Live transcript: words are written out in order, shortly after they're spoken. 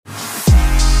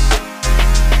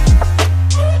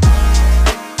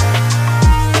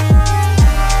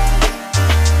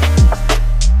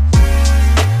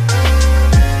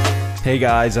Hey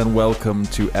guys, and welcome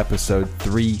to episode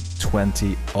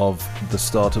 320 of The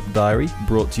Startup Diary,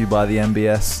 brought to you by the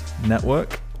MBS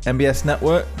Network. MBS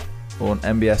Network or an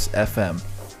MBS FM?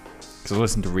 Because I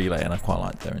listened to Relay and I quite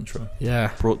liked their intro.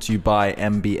 Yeah. Brought to you by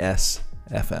MBS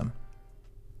FM.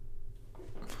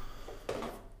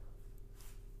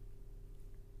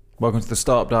 Welcome to The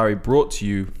Startup Diary, brought to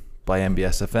you by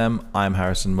MBS FM. I'm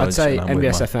Harrison Mudge. I'd say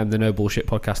MBS FM, the No Bullshit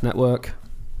Podcast Network.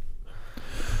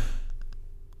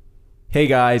 Hey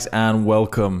guys, and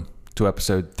welcome to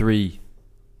episode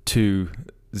 320.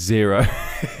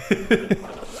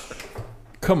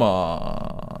 Come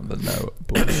on, the No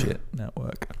Bullshit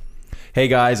Network. Hey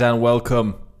guys, and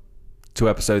welcome to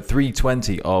episode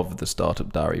 320 of The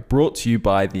Startup Diary, brought to you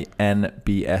by the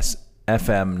NBS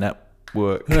FM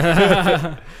Network.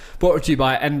 Brought to you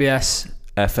by NBS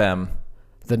FM,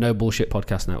 the No Bullshit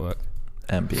Podcast Network.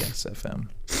 MBS FM.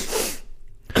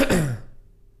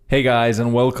 Hey guys,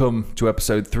 and welcome to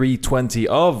episode 320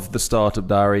 of The Startup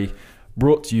Diary,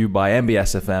 brought to you by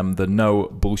MBS FM, the No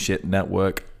Bullshit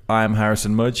Network. I'm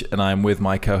Harrison Mudge, and I'm with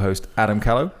my co-host Adam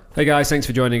Callow. Hey guys, thanks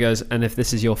for joining us. And if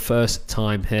this is your first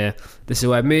time here, this is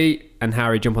where me and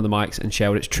Harry jump on the mics and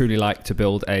share what it's truly like to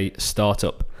build a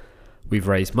startup. We've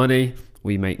raised money,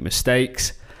 we make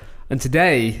mistakes, and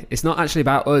today it's not actually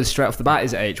about us straight off the bat,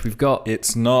 is it, H?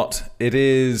 It's not. It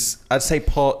is, I'd say,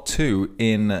 part two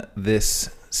in this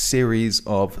series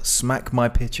of Smack My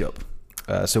Pitch Up.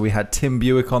 So we had Tim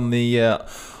Buick on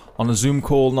a Zoom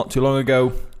call not too long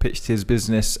ago, pitched his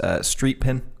business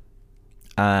Streetpin,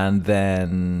 and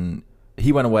then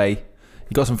he went away.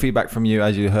 He got some feedback from you,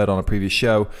 as you heard on a previous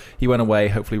show. He went away,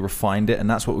 hopefully refined it, and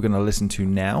that's what we're going to listen to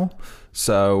now.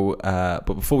 So,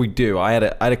 but before we do, I had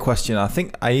a question. I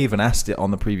think I even asked it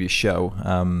on the previous show.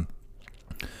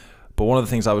 But one of the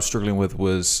things I was struggling with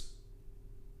was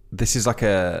this is like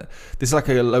a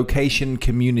location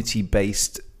community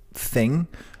based thing,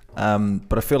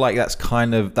 but I feel like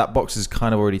that box is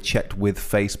kind of already checked with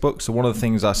Facebook. So one of the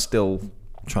things I still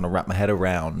trying to wrap my head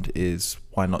around is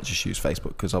why not just use Facebook?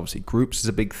 Because obviously groups is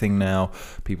a big thing now.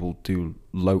 People do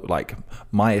like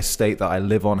my estate that I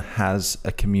live on has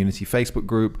a community Facebook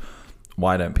group.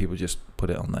 Why don't people just put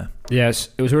it on there? Yes,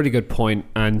 it was a really good point.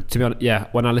 And to be honest, yeah,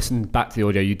 when I listened back to the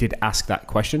audio, you did ask that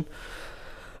question.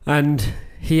 And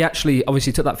he actually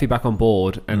obviously took that feedback on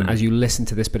board, and as you listen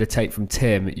to this bit of tape from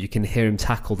Tim, you can hear him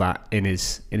tackle that in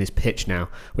his pitch now,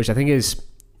 which I think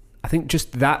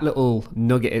just that little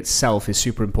nugget itself is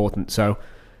super important. So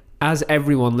as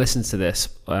everyone listens to this,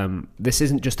 this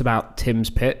isn't just about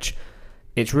Tim's pitch.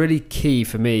 It's really key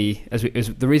for me, as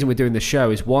the reason we're doing this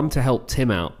show is, one, to help Tim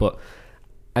out, but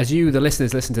as you, the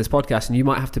listeners, listen to this podcast and you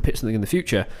might have to pitch something in the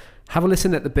future, have a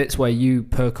listen at the bits where you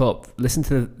perk up. Listen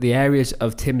to the areas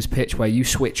of Tim's pitch where you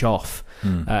switch off.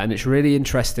 And it's really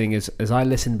interesting as I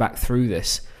listen back through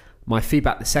this, my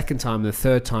feedback the second time and the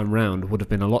third time round would have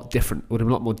been a lot different, would have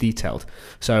been a lot more detailed.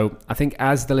 So I think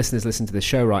as the listeners listen to the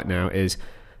show right now is,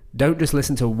 don't just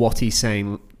listen to what he's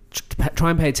saying, try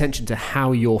and pay attention to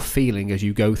how you're feeling as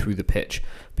you go through the pitch,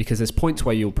 because there's points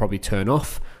where you'll probably turn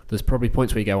off. There's probably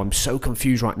points where you go, I'm so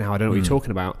confused right now, I don't know what you're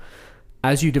talking about.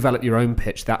 As you develop your own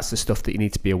pitch, that's the stuff that you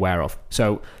need to be aware of.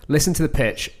 So listen to the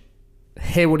pitch,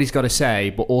 hear what he's got to say,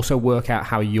 but also work out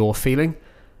how you're feeling.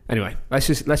 Anyway, let's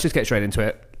just get straight into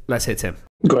it. Let's hit Tim.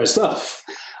 Great stuff.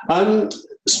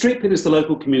 Streetpin is the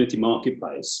local community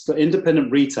marketplace for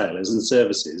independent retailers and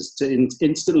services to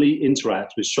instantly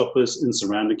interact with shoppers in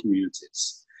surrounding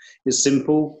communities. It's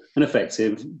simple and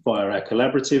effective via our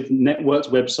collaborative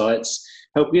networked websites,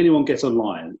 helping anyone get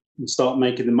online and start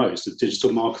making the most of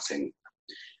digital marketing.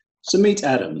 So meet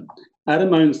Adam.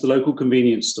 Adam owns the local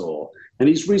convenience store, and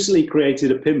he's recently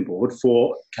created a pin board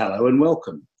for Callow and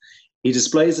Welcome. He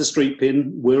displays a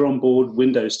Streetpin, We're on Board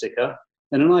window sticker,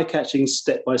 and an eye-catching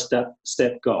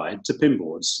step-by-step guide to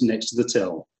pinboards next to the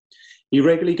till. He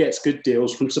regularly gets good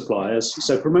deals from suppliers,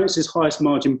 so promotes his highest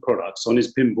margin products on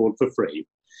his pinboard for free.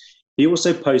 He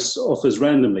also posts offers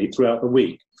randomly throughout the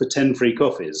week for 10 free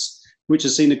coffees, which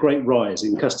has seen a great rise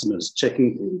in customers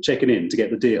checking in to get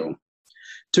the deal.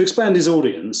 To expand his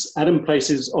audience, Adam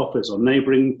places offers on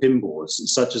neighbouring pinboards,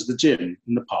 such as the gym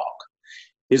in the park.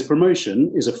 His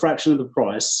promotion is a fraction of the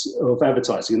price of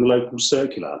advertising in the local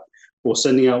circular or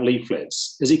sending out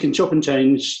leaflets, as he can chop and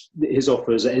change his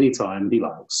offers at any time he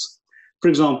likes. For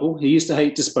example, he used to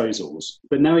hate disposals,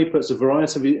 but now he puts a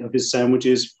variety of his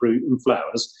sandwiches, fruit and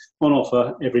flowers on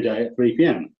offer every day at 3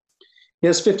 p.m. He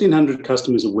has 1,500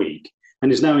 customers a week and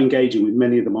is now engaging with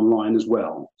many of them online as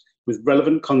well, with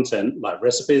relevant content like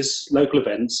recipes, local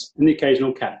events, and the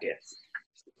occasional cat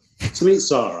gift. So meet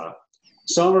Sarah.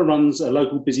 Sarah runs a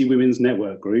local busy women's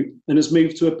network group and has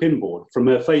moved to a pinboard from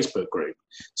her Facebook group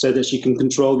so that she can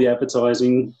control the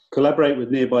advertising, collaborate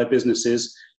with nearby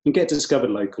businesses, and get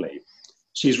discovered locally.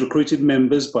 She's recruited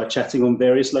members by chatting on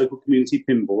various local community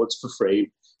pinboards for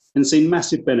free and seen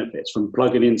massive benefits from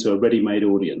plugging into a ready-made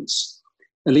audience.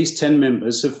 At least 10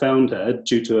 members have found her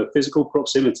due to her physical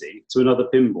proximity to another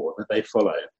pinboard that they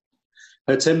follow.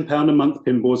 Her £10 a month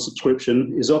pinboard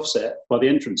subscription is offset by the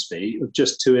entrance fee of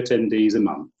just 2 attendees a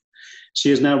month.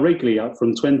 She is now regularly up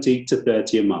from 20 to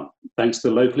 30 a month, thanks to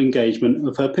the local engagement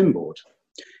of her pinboard.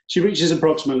 She reaches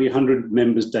approximately 100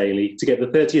 members daily to get the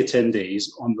 30 attendees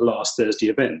on the last Thursday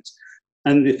event,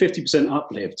 and the 50%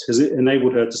 uplift has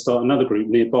enabled her to start another group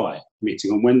nearby,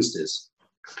 meeting on Wednesdays.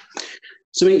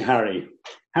 So meet Harry.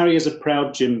 Harry is a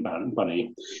proud gym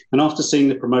bunny, and after seeing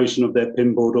the promotion of their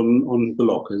pinboard on the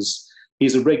lockers,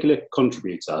 he's a regular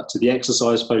contributor to the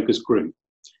exercise-focused group.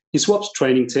 He swaps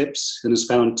training tips and has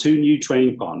found 2 new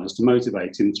training partners to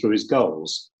motivate him through his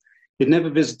goals. He'd never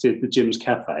visited the gym's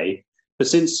cafe, but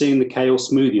since seeing the kale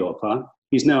smoothie offer,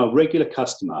 he's now a regular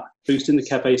customer, boosting the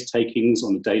cafe's takings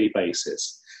on a daily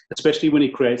basis, especially when he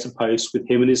creates a post with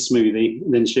him and his smoothie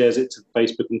and then shares it to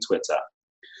Facebook and Twitter.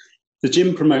 The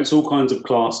gym promotes all kinds of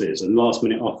classes and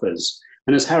last-minute offers,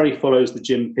 and as Harry follows the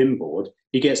gym pinboard,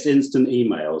 he gets instant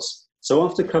emails. So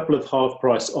after a couple of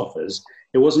half-price offers,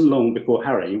 it wasn't long before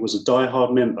Harry was a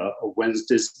die-hard member of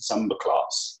Wednesday's Zumba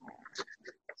class.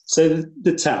 So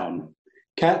the town.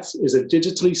 Kat is a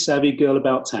digitally savvy girl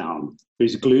about town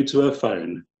who's glued to her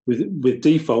phone with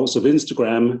defaults of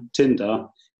Instagram, Tinder,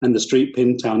 and the Street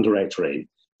Pin Town directory,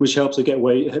 which helps her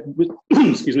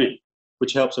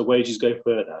which helps her wages go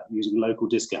further using local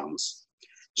discounts.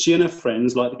 She and her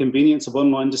friends like the convenience of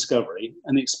online discovery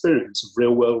and the experience of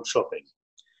real-world shopping.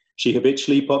 She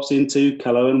habitually pops into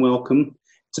Hello and Welcome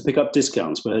to pick up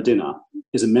discounts for her dinner,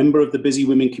 is a member of the Busy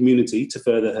Women community to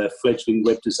further her fledgling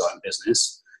web design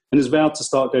business, and has vowed to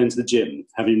start going to the gym,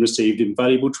 having received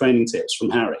invaluable training tips from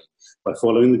Harry by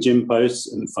following the gym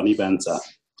posts and funny banter.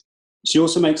 She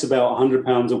also makes about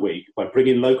 £100 a week by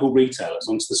bringing local retailers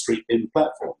onto the Street Pin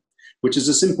platform, which is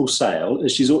a simple sale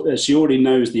as she already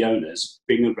knows the owners,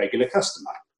 being a regular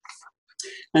customer.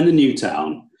 And the new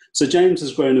town. So James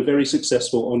has grown a very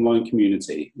successful online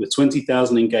community with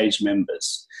 20,000 engaged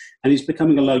members, and he's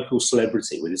becoming a local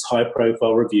celebrity with his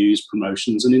high-profile reviews,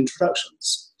 promotions, and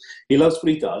introductions. He loves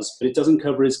what he does, but it doesn't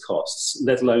cover his costs,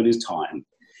 let alone his time.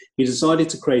 He decided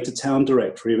to create a town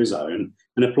directory of his own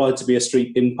and applied to be a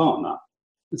Street Pin partner.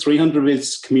 300 of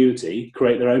his community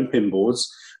create their own pinboards,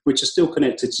 which are still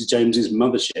connected to James's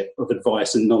mothership of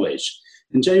advice and knowledge,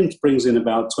 and James brings in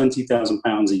about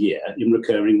 £20,000 a year in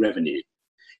recurring revenue.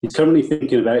 He's currently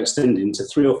thinking about extending to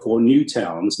 3 or 4 new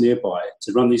towns nearby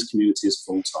to run these communities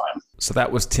full-time. So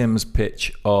that was Tim's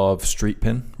pitch of Street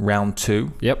Pin, round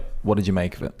 2. Yep. What did you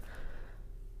make of it?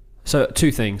 So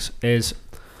 2 things is,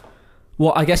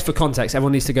 well, I guess for context,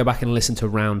 everyone needs to go back and listen to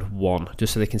round 1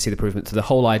 just so they can see the improvement. So the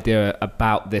whole idea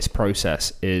about this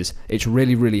process is it's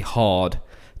really, really hard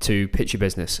to pitch your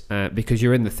business because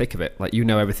you're in the thick of it. Like, you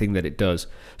know everything that it does.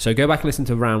 So go back and listen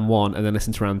to round 1 and then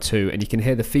listen to round 2, and you can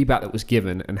hear the feedback that was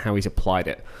given and how he's applied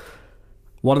it.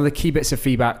 One of the key bits of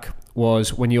feedback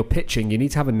was when you're pitching, you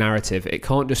need to have a narrative. It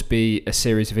can't just be a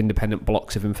series of independent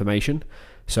blocks of information.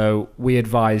 So we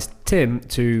advised Tim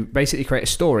to basically create a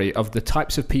story of the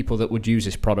types of people that would use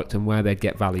this product and where they'd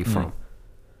get value from.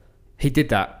 He did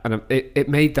that, and it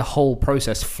made the whole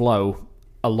process flow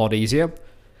a lot easier.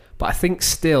 But I think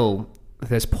still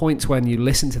there's points when you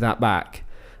listen to that back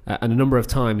and a number of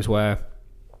times where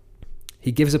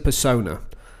he gives a persona,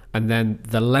 and then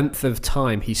the length of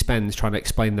time he spends trying to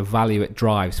explain the value it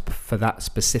drives for that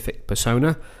specific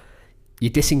persona, you're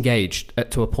disengaged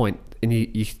to a point, and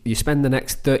you spend the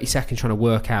next 30 seconds trying to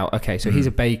work out, okay, so he's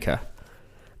a baker,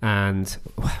 and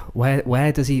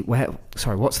what's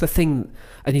the thing?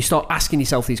 And you start asking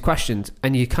yourself these questions,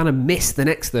 and you kind of miss the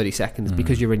next 30 seconds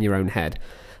because you're in your own head.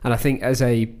 And I think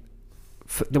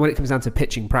when it comes down to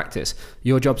pitching practice,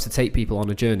 your job's to take people on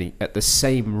a journey at the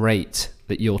same rate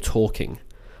that you're talking.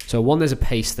 So one, there's a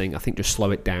pace thing. I think just slow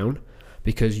it down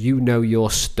because you know your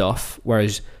stuff,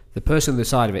 whereas the person on the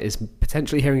side of it is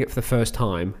potentially hearing it for the first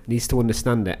time, needs to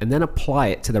understand it, and then apply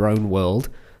it to their own world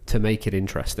to make it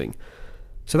interesting.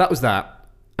 So that was that.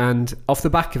 And off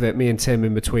the back of it, me and Tim,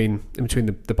 in between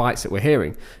the bites that we're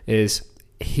hearing, is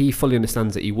he fully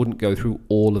understands that he wouldn't go through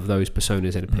all of those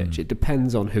personas in a pitch. It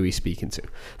depends on who he's speaking to.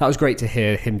 That was great to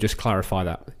hear him just clarify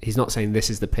that. He's not saying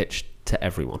this is the pitch to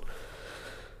everyone.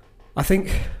 I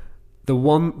think the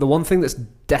one thing that's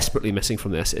desperately missing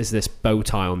from this is this bow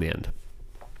tie on the end.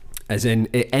 As in,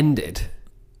 it ended,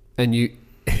 and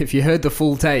if you heard the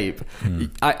full tape,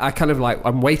 I kind of like,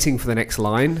 I'm waiting for the next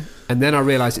line, and then I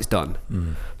realise it's done.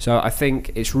 So I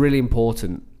think it's really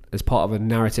important as part of a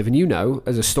narrative, and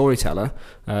as a storyteller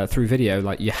through video,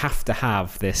 like you have to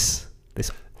have this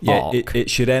arc. It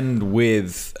should end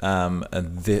with and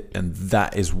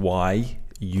that is why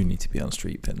you need to be on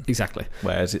Street Pin. Exactly.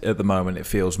 Whereas at the moment it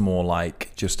feels more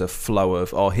like just a flow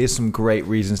of, here's some great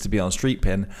reasons to be on Street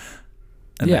Pin,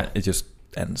 and then it just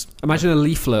ends. Imagine a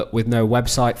leaflet with no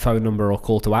website, phone number, or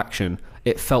call to action.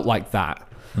 It felt like that,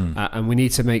 and we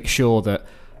need to make sure that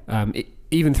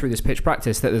even through this pitch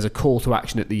practice, that there's a call to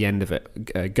action at the end of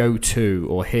it. Go to,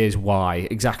 or here's why,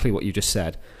 exactly what you just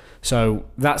said. So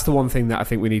that's the one thing that I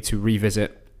think we need to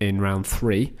revisit in round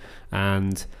 3,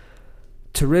 and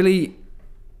to really,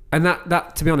 and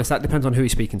that to be honest, that depends on who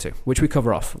he's speaking to, which we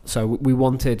cover off. So we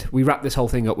wrapped this whole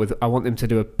thing up with, I want them to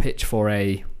do a pitch for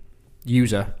a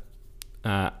user,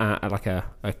 like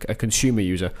a consumer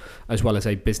user, as well as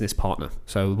a business partner.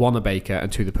 So 1, a baker,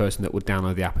 and 2, the person that would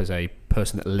download the app as a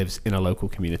person that lives in a local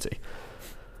community.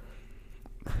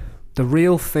 The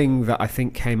real thing that I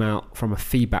think came out from a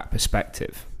feedback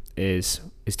perspective is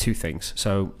 2 things.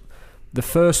 So the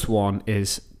first one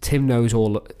is Tim knows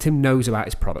about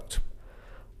his product.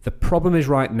 The problem is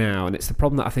right now, and it's the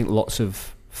problem that I think lots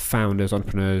of founders,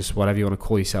 entrepreneurs, whatever you want to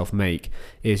call yourself, make,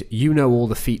 is all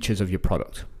the features of your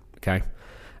product. Okay,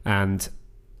 and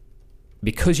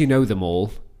because you know them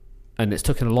all, and it's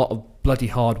taken a lot of bloody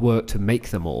hard work to make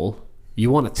them all, you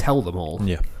want to tell them all.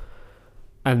 Yeah.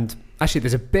 And actually,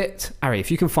 there's a bit, Ari,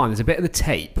 if you can find, there's a bit of the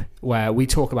tape where we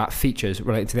talk about features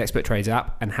related to the Expert Trades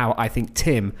app, and how I think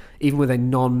Tim, even with a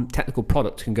non-technical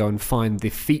product, can go and find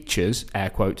the features, air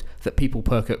quote, that people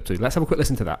perk up to. Let's have a quick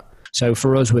listen to that. So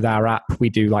for us with our app, we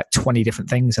do like 20 different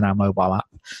things in our mobile app,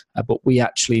 but we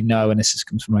actually know, and this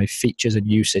comes from a features and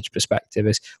usage perspective,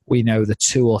 is we know the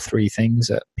 2 or 3 things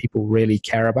that people really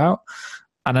care about.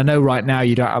 And I know right now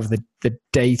you don't have the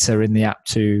data in the app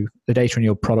the data in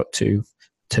your product to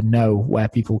know where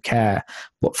people care.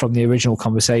 But from the original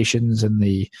conversations and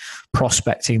the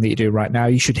prospecting that you do right now,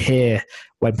 you should hear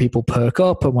when people perk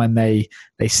up, and when they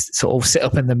sort of sit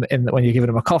up when you're giving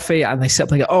them a coffee, and they sit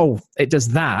up and go, oh, it does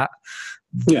that.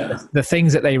 Yeah. The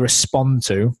things that they respond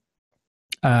to,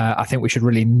 I think we should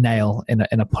really nail in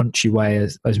a punchy way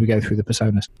as we go through the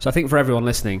personas. So I think for everyone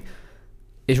listening,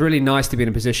 it's really nice to be in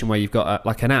a position where you've got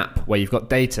like an app where you've got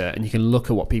data and you can look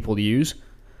at what people use.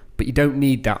 But you don't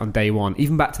need that on day one.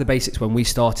 Even back to the basics, when we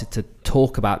started to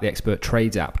talk about the Expert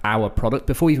Trades app, our product,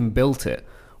 before we even built it,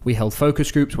 we held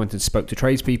focus groups, went and spoke to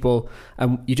tradespeople,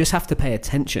 and you just have to pay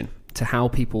attention to how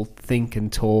people think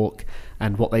and talk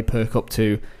and what they perk up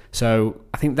to. So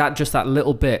I think that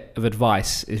little bit of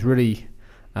advice is really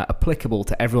applicable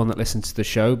to everyone that listens to the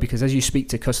show, because as you speak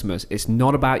to customers, it's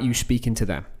not about you speaking to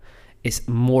them. It's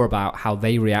more about how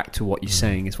they react to what you're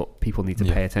saying is what people need to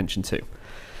pay attention to.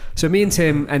 So me and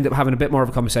Tim end up having a bit more of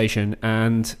a conversation,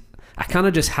 and I kind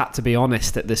of just had to be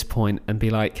honest at this point and be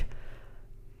like,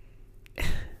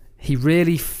 he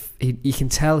can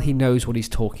tell he knows what he's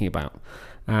talking about.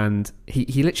 And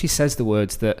he literally says the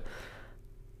words that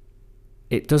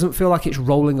it doesn't feel like it's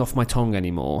rolling off my tongue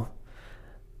anymore,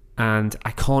 and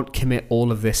I can't commit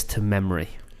all of this to memory.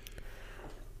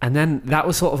 And then that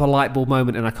was sort of a light bulb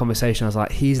moment in our conversation. I was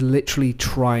like, he's literally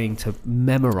trying to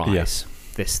memorize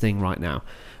this thing right now.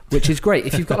 Which is great.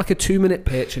 If you've got like a 2-minute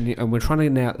pitch and we're trying to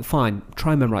nail it, fine,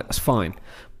 try and memorize, that's fine.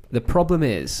 The problem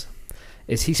is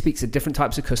he speaks to different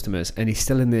types of customers, and he's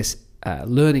still in this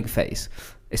learning phase.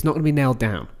 It's not going to be nailed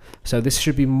down. So this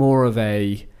should be more of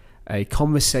a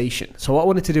conversation. So what I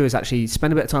wanted to do is actually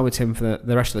spend a bit of time with Tim for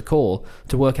the rest of the call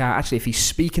to work out actually if he's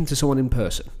speaking to someone in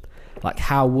person, like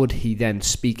how would he then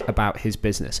speak about his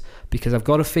business? Because I've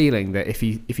got a feeling that if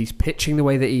he's pitching the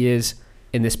way that he is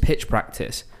in this pitch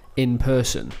practice, in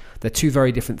person, they're 2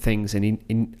 very different things,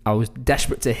 and I was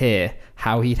desperate to hear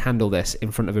how he'd handle this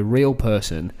in front of a real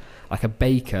person, like a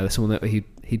baker, someone that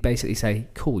he'd basically say,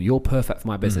 cool, you're perfect for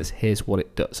my business, here's what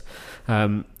it does.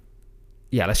 There's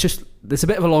a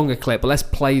bit of a longer clip, but let's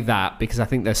play that, because I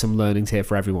think there's some learnings here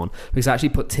for everyone, because I actually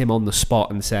put Tim on the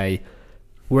spot and say,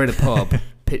 we're in a pub,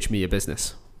 pitch me your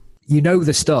business. You know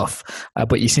the stuff,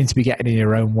 but you seem to be getting in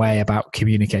your own way about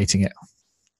communicating it.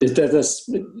 That's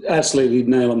absolutely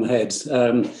nail on the head.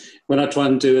 When I try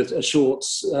and do a short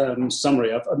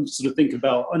summary, I'm sort of thinking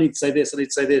about, I need to say this,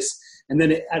 and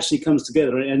then it actually comes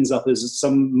together and it ends up as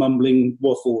some mumbling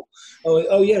waffle.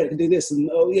 Oh yeah, it can do this, and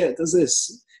oh yeah, it does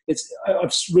this.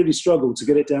 I've really struggled to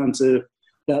get it down to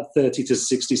that 30 to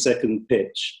 60 second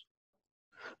pitch.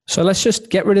 So let's just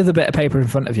get rid of the bit of paper in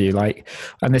front of you, like,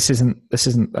 and this isn't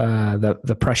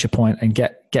the pressure point, and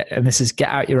and this is get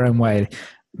out your own way.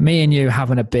 Me and you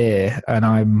having a beer, and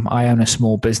I own a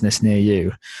small business near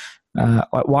you.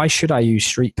 Like, why should I use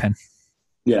StreetPin?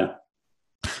 Yeah.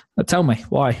 Tell me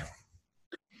why.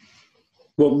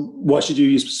 Well, why should you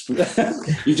use?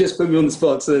 You just put me on the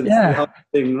spot. So yeah,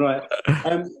 thing, right?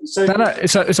 So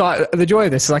the joy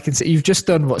of this is I can see you've just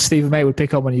done what Stephen May would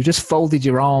pick up on. You just folded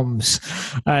your arms.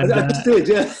 And, I just did,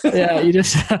 yeah. Yeah, you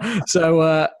just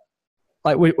so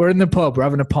like we're in the pub, we're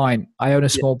having a pint. I own a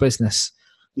small business.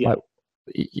 Yeah. Like,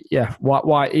 yeah.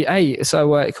 Why? Hey,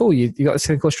 so cool. You got this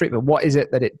thing called StreetPin. What is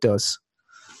it that it does?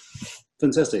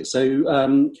 Fantastic.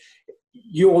 So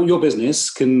your business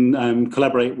can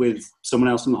collaborate with someone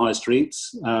else on the high street.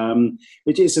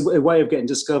 It is a way of getting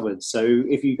discovered. So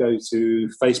if you go to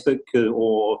Facebook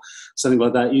or something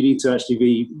like that, you need to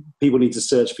people need to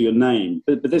search for your name.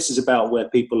 But this is about where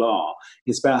people are.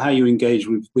 It's about how you engage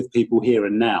with people here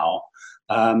and now.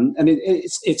 And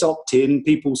it's opt-in.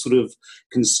 People sort of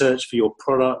can search for your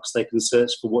products. They can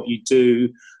search for what you do.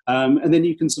 And then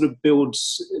you can sort of build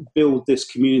this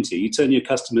community. You turn your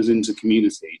customers into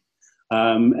community.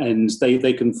 And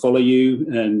they can follow you,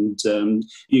 and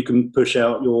you can push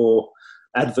out your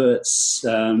adverts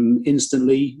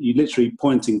instantly. You literally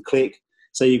point and click.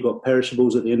 Say you've got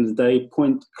perishables at the end of the day,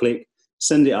 point, click,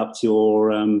 send it up to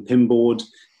your PIN board,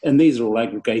 and these are all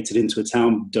aggregated into a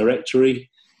town directory.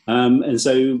 And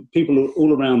so people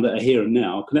all around that are here and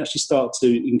now can actually start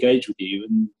to engage with you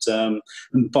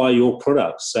and buy your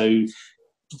products. So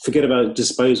forget about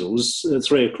disposals. At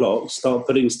 3:00, start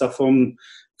putting stuff on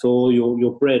for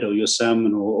your bread or your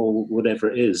salmon or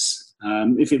whatever it is.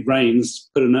 If it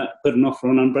rains, put an offer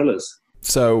on umbrellas.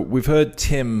 So we've heard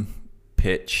Tim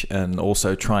pitch and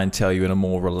also try and tell you in a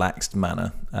more relaxed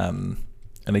manner. And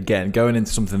again, going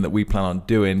into something that we plan on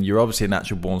doing, you're obviously a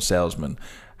natural born salesman.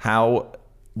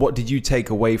 What did you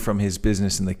take away from his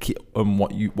business and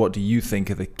what do you think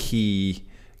are the key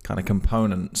kind of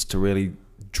components to really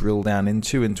drill down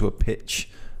into a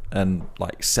pitch and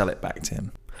like sell it back to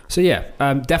him? So yeah,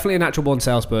 definitely a natural born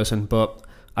salesperson, but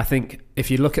I think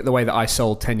if you look at the way that I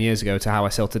sold 10 years ago to how I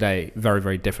sell today, very,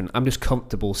 very different. I'm just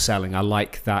comfortable selling. I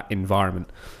like that environment.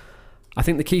 I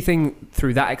think the key thing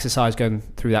through that exercise, going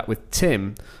through that with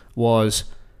Tim, was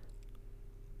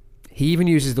he even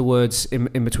uses the words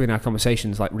in between our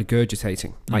conversations, like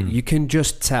regurgitating. Like you can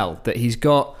just tell that he's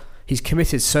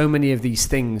committed so many of these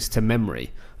things to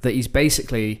memory that he's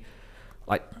basically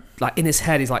like in his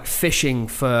head, he's like fishing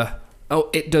for, oh,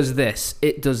 it does this,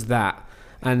 it does that.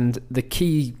 And the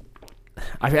key,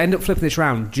 I end up flipping this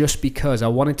around just because I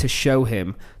wanted to show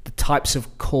him the types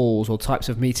of calls or types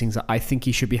of meetings that I think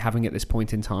he should be having at this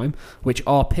point in time, which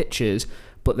are pitches,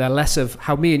 but they're less of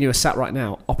how me and you are sat right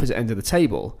now, opposite ends of the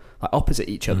table, like opposite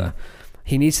each other.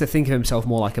 He needs to think of himself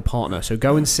more like a partner. So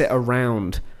go and sit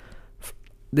around.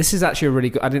 This is actually a really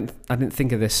good, I didn't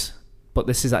think of this, but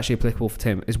this is actually applicable for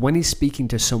Tim, is when he's speaking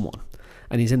to someone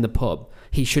and he's in the pub,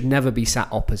 he should never be sat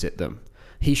opposite them.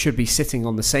 He should be sitting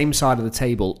on the same side of the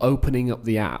table, opening up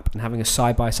the app and having a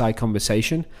side-by-side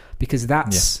conversation, because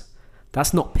that's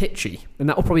not pitchy, and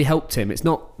that will probably help Tim. It's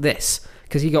not this,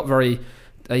 because he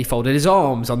folded his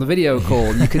arms on the video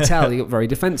call. You could tell he got very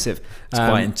defensive. It's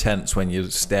quite intense when you're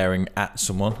staring at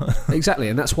someone. Exactly,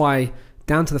 and that's why,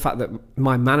 down to the fact that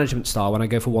my management style, when I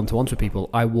go for one-to-ones with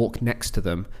people, I walk next to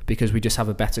them because we just have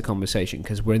a better conversation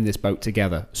because we're in this boat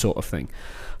together, sort of thing.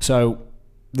 So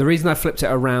the reason I flipped it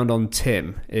around on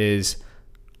Tim is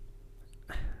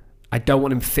I don't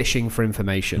want him fishing for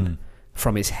information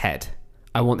from his head.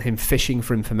 I want him fishing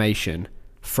for information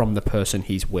from the person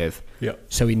he's with. Yep.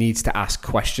 So he needs to ask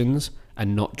questions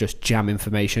and not just jam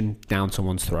information down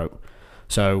someone's throat.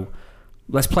 So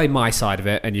let's play my side of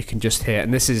it, and you can just hear,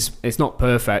 and it's not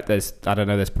perfect. There's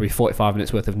probably 45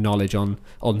 minutes worth of knowledge on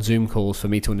Zoom calls for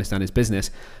me to understand his business,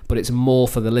 but it's more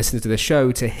for the listeners to the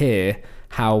show to hear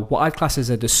how what I'd class as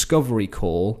a discovery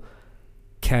call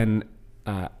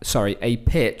a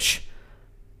pitch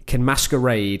can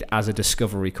masquerade as a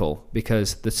discovery call,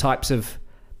 because the types of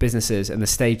businesses and the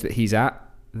stage that he's at,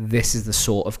 this is the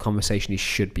sort of conversation he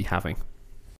should be having.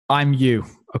 I'm you.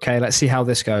 Okay, let's see how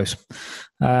this goes.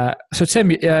 So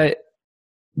Tim,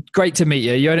 great to meet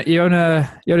you. You own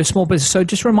a small business. So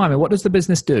just remind me, what does the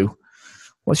business do?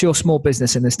 What's your small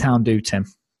business in this town do, Tim?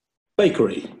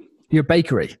 Bakery. Your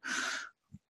bakery.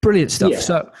 Brilliant stuff.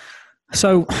 Yeah.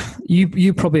 So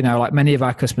you probably know, like many of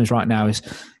our customers right now, is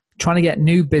trying to get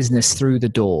new business through the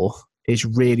door is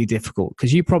really difficult,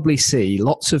 because you probably see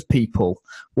lots of people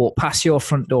walk past your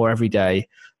front door every day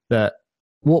that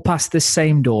walk past this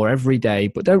same door every day,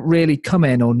 but don't really come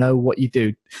in or know what you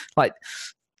do. Like,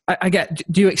 I get,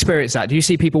 do you experience that? Do you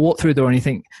see people walk through the door and you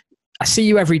think, I see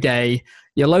you every day,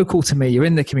 you're local to me, you're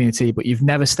in the community, but you've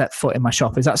never stepped foot in my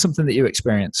shop? Is that something that you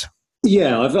experience?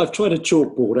 Yeah, I've tried a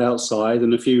chalkboard outside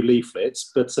and a few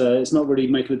leaflets, but it's not really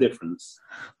making a difference.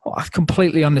 Well, I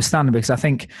completely understand, because I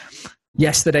think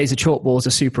yesterday's chalkboards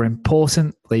are super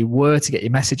important. They were to get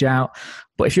your message out.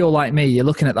 But if you're like me, you're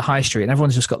looking at the high street and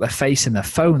everyone's just got their face in their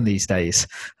phone these days.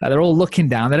 They're all looking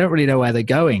down. They don't really know where they're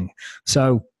going.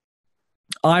 So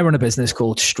I run a business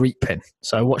called StreetPin.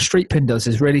 So what StreetPin does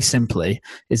is really simply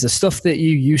is the stuff that you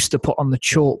used to put on the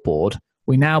chalkboard,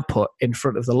 we now put in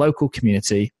front of the local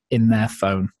community in their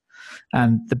phone.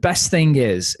 And the best thing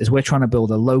is we're trying to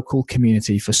build a local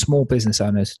community for small business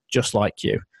owners just like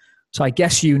you. So I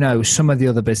guess you know some of the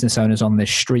other business owners on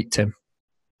this street, Tim.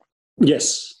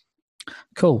 Yes.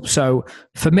 Cool. So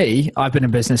for me, I've been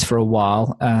in business for a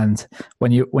while, and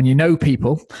when you know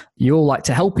people, you all like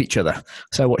to help each other.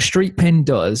 So what StreetPin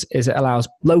does is it allows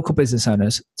local business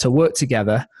owners to work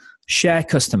together, share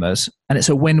customers, and it's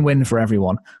a win-win for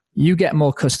everyone. You get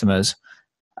more customers,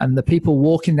 and the people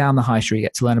walking down the high street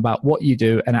get to learn about what you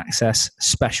do and access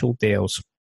special deals.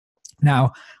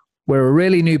 Now, we're a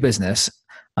really new business,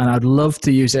 and I'd love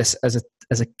to use this as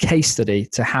a case study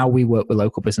to how we work with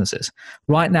local businesses.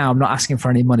 Right now, I'm not asking for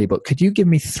any money, but could you give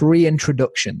me 3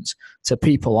 introductions to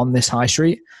people on this high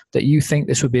street that you think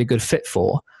this would be a good fit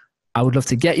for? I would love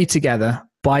to get you together,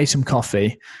 buy some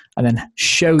coffee, and then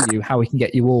show you how we can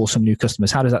get you all some new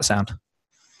customers. How does that sound?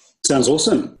 Sounds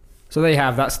awesome. So there you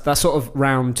have, that's sort of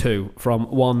round 2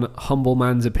 from one humble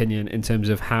man's opinion in terms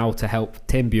of how to help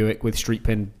Tim Buick with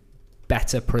StreetPin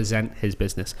better present his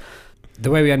business. The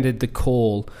way we ended the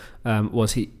call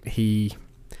was we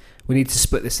need to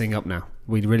split this thing up now.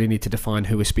 We really need to define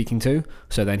who we're speaking to,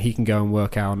 so then he can go and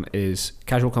work on his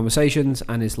casual conversations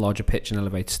and his larger pitch and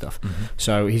elevator stuff. Mm-hmm.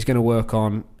 So he's going to work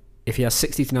on if he has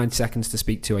 60 to 90 seconds to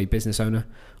speak to a business owner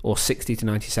or 60 to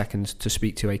 90 seconds to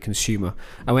speak to a consumer.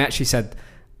 And we actually said,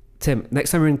 Tim,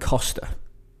 next time you're in Costa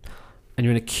and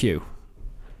you're in a queue,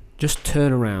 just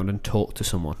turn around and talk to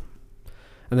someone.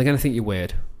 And they're going to think you're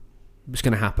weird. It's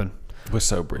going to happen. We're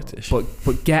so British.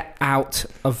 But get out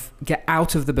of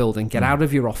the building, get out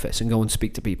of your office and go and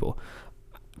speak to people.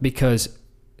 Because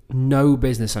no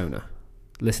business owner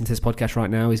listening to this podcast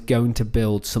right now is going to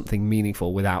build something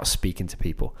meaningful without speaking to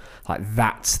people. Like,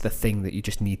 that's the thing that you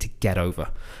just need to get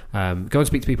over. Go and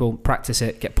speak to people, practice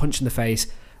it, get punched in the face,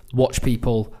 watch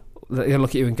people. They're going to look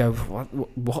at you and go,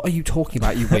 what are you talking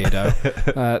about, you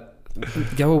weirdo?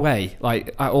 Go away,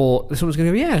 or someone's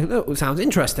going to go, yeah, it sounds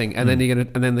interesting, and then they're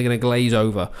going to glaze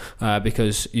over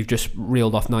because you've just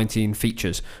reeled off 19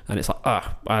 features, and it's like,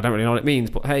 I don't really know what it means,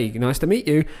 but hey, nice to meet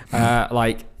you.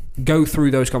 Go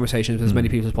through those conversations with as many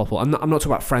people as possible. I'm not talking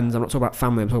about friends, I'm not talking about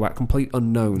family, I'm talking about complete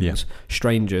unknowns,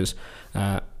 strangers,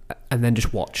 and then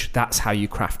just watch. That's how you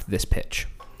craft this pitch.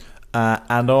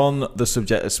 And on the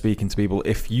subject of speaking to people,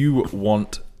 if you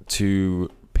want to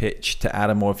pitch to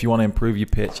Adam, or if you want to improve your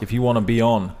pitch, if you want to be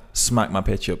on Smack My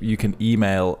Pitch Up, you can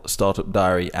email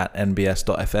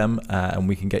startupdiary@nbs.fm and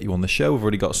we can get you on the show. We've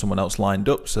already got someone else lined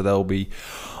up, so they'll be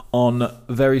on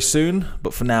very soon.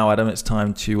 But for now, Adam, it's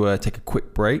time to take a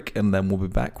quick break, and then we'll be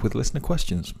back with listener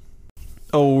questions.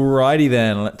 Alrighty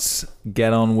then, let's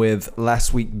get on with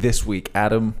last week, this week.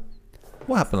 Adam,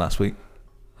 what happened last week?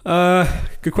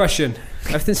 Good question.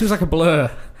 Everything seems like a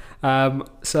blur.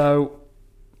 So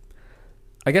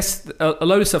I guess a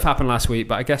load of stuff happened last week,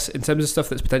 but I guess in terms of stuff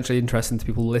that's potentially interesting to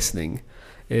people listening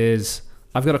is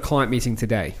I've got a client meeting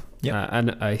today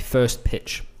and a first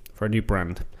pitch for a new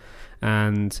brand.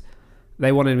 And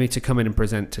they wanted me to come in and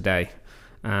present today.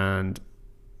 And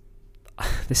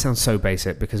this sounds so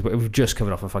basic because we've just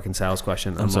covered off a fucking sales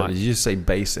question. I'm sorry, did you just say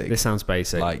basic? This sounds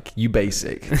basic. Like, you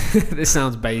basic. This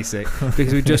sounds basic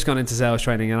because we've just gone into sales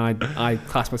training and I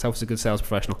class myself as a good sales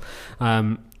professional.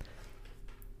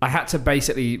 I had to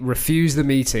basically refuse the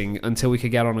meeting until we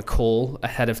could get on a call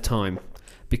ahead of time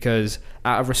because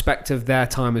out of respect of their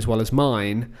time as well as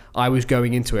mine, I was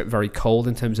going into it very cold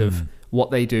in terms of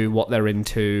what they do, what they're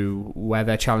into, where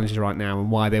their challenges are right now, and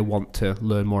why they want to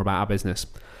learn more about our business.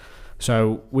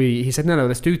 So he said, no,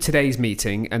 let's do today's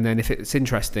meeting, and then if it's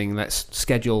interesting, let's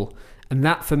schedule. And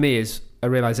that for me is a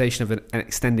realization of an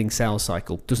extending sales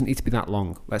cycle. Doesn't need to be that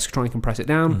long. Let's try and compress it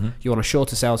down. You want a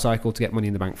shorter sales cycle to get money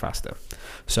in the bank faster.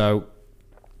 So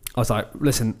I was like,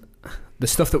 listen, the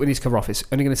stuff that we need to cover off is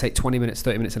only going to take 20 minutes,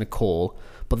 30 minutes in a call,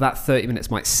 but that 30 minutes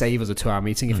might save us a 2-hour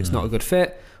meeting if it's not a good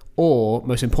fit, or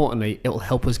most importantly, it will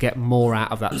help us get more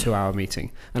out of that 2-hour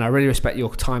meeting. And I really respect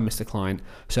your time, Mr. Klein.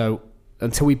 So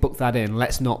until we book that in,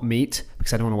 let's not meet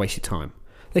because I don't want to waste your time.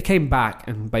 They came back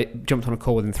and jumped on a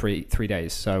call within three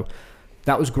days. So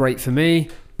that was great for me.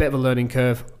 Bit of a learning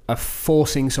curve of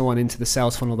forcing someone into the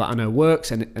sales funnel that I know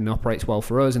works and operates well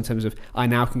for us in terms of I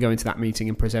now can go into that meeting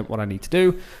and present what I need to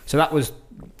do. So that was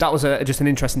just an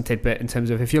interesting tidbit in terms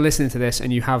of if you're listening to this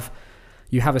and you have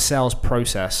a sales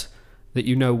process that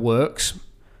you know works,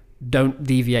 don't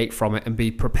deviate from it and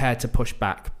be prepared to push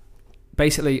back.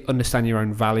 Basically, understand your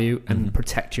own value and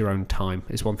protect your own time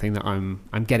is one thing that I'm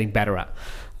getting better at.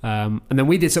 And then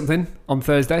we did something on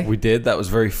Thursday. We did. That was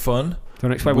very fun. Do you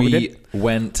want to explain what we did? We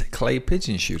went clay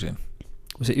pigeon shooting.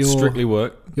 Was it your Strictly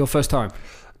work? Your first time?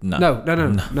 No.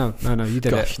 No. You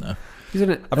did Gosh, it. no. Isn't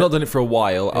it? I've not done it for a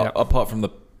while, Yeah. apart from the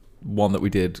one that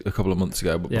we did a couple of months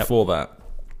ago. But before that,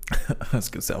 that's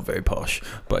going to sound very posh,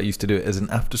 but I used to do it as an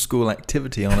after-school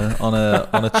activity on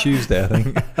a Tuesday, I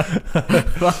think.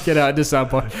 Fucking hell, it does sound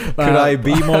posh. Could I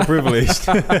be more privileged?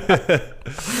 No,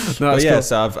 But yeah, cool.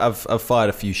 so I've fired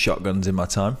a few shotguns in my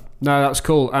time. No, that's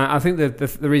cool. I think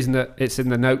the reason that it's in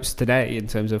the notes today in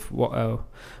terms of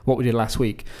what we did last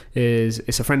week is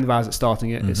it's a friend of ours that's starting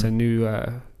it. It's a new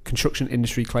construction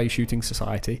industry clay shooting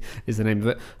society is the name of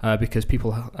it, because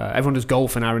everyone does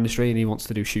golf in our industry and he wants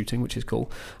to do shooting, which is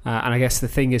cool. And I guess the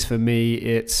thing is for me,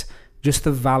 it's just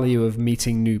the value of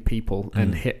meeting new people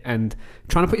and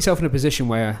trying to put yourself in a position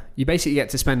where you basically get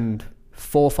to spend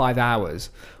 4 or 5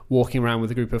 hours walking around with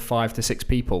a group of 5 to 6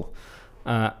 people.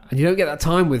 And you don't get that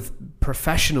time with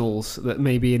professionals that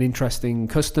may be an interesting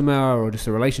customer or just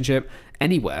a relationship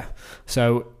anywhere.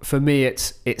 So for me,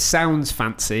 it sounds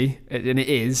fancy, and it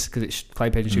is because it's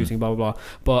clay pigeon shooting, blah blah blah.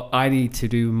 But I need to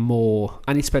do more.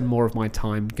 I need to spend more of my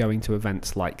time going to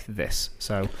events like this.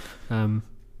 So, yeah,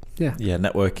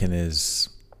 networking is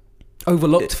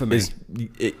overlooked for me.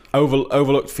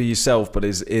 Overlooked for yourself, but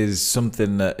is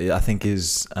something that I think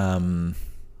is. I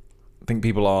think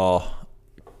people are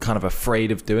kind of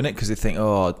afraid of doing it because they think,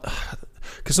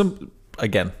 because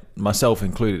again, myself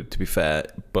included, to be fair,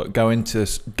 but going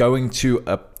to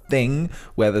a thing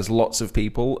where there's lots of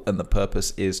people and the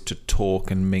purpose is to talk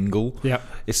and mingle. Yeah,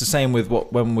 it's the same with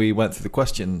when we went through the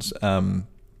questions.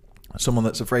 Someone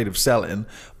that's afraid of selling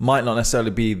might not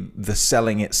necessarily be the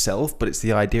selling itself, but it's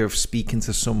the idea of speaking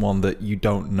to someone that you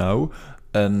don't know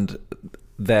and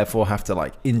therefore have to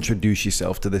like introduce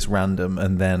yourself to this random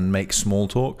and then make small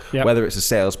talk. Yep. Whether it's a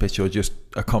sales pitch or just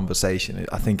a conversation,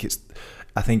 I think it's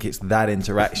that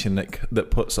interaction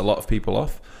that puts a lot of people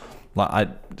off. Like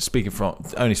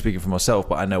only speaking for myself,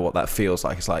 but I know what that feels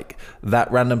like. It's like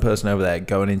that random person over there,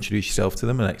 go and introduce yourself to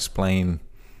them and explain,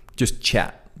 just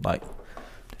chat. Like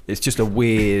it's just a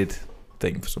weird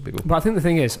thing for some people. But I think the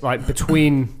thing is, like,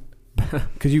 between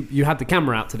because you had the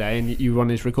camera out today and you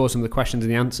wanted to record some of the questions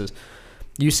and the answers.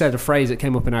 You said a phrase that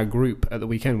came up in our group at the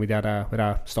weekend. We had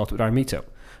our Startup Diary meetup,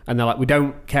 and they're like, "We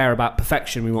don't care about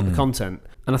perfection. We want the content."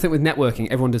 And I think with networking,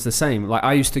 everyone does the same. Like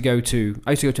I used to go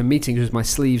to meetings with my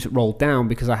sleeves rolled down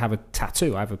because I have a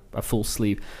tattoo. I have a full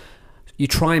sleeve. You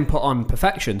try and put on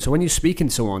perfection. So when you're speaking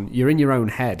to someone, you're in your own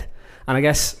head. And I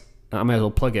guess I may as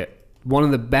well plug it. One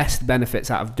of the best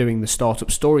benefits out of doing the Startup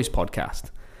Stories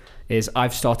podcast is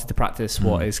I've started to practice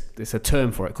it's a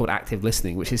term for it called active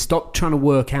listening, which is stop trying to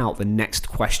work out the next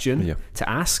question to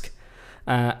ask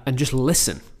and just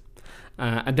listen.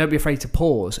 And don't be afraid to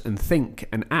pause and think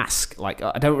and ask. Like,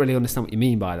 I don't really understand what you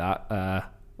mean by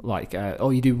that.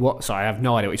 You do what? Sorry, I have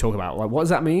no idea what you're talking about. Like, what does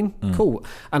that mean? Cool.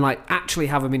 And like actually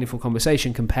have a meaningful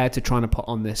conversation compared to trying to put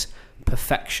on this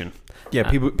perfection. Yeah,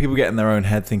 people get in their own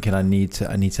head thinking I need to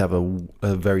have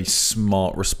a very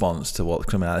smart response to what's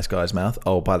coming out of this guy's mouth.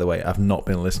 Oh, by the way, I've not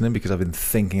been listening because I've been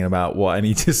thinking about what I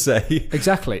need to say.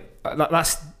 Exactly.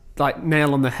 That's like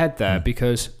nail on the head there,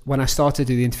 because when I started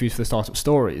to do the interviews for the Startup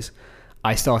Stories,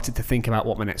 I started to think about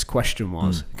what my next question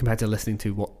was compared to listening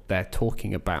to what they're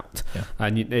talking about. Yeah.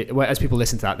 And as people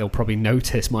listen to that, they'll probably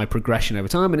notice my progression over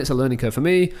time, and it's a learning curve for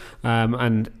me.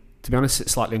 And to be honest,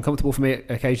 it's slightly uncomfortable for me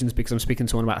at occasions because I'm speaking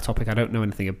to someone about a topic I don't know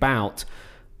anything about.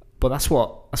 But that's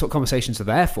what conversations are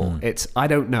there for. It's I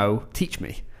don't know, teach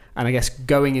me. And I guess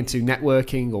going into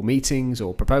networking or meetings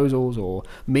or proposals or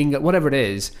mingle, whatever it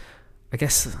is, I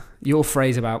guess your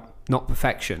phrase about not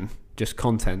perfection, just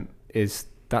content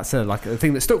that's a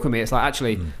thing that stuck with me. It's like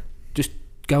actually just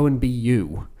go and be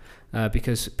you.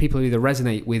 Because people either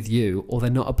resonate with you or they're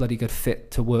not a bloody good fit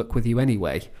to work with you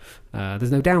anyway.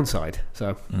 There's no downside.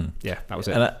 So yeah, that was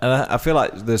it. And I feel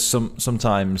like there's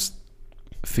sometimes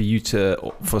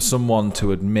for someone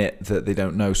to admit that they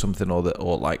don't know something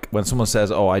or like when someone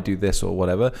says, "Oh, I do this" or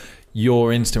whatever,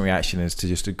 your instant reaction is to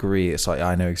just agree. It's like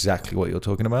I know exactly what you're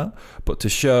talking about. But to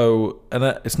show, and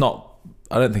it's not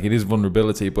I don't think it is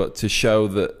vulnerability, but to show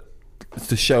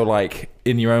like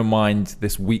in your own mind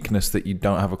this weakness that you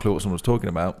don't have a clue what someone's talking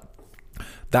about.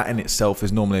 That in itself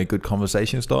is normally a good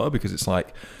conversation starter, because it's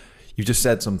like, you've just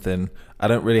said something, I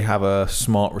don't really have a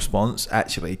smart response.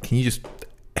 Actually, can you just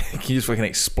fucking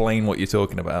explain what you're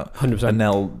talking about? 100%.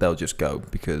 And they'll just go,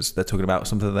 because they're talking about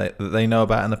something that they know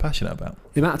about and they're passionate about.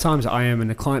 The amount of times that I am in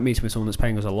a client meeting with someone that's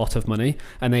paying us a lot of money,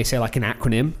 and they say like an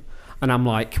acronym, and I'm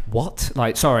like, what?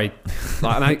 Like, sorry,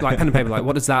 like pen and paper, like,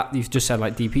 what does that? You've just said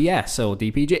like DPS or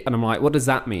DPG, and I'm like, what does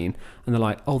that mean? And they're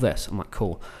like, oh, this. I'm like,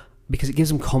 cool. Because it gives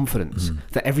them confidence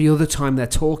that every other time they're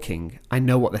talking, I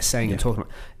know what they're saying and talking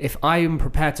about. If I am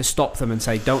prepared to stop them and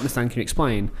say, don't understand, can you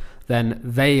explain? Then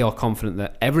they are confident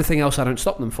that everything else I don't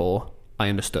stop them for, I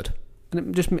understood. And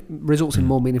it just results in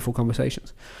more meaningful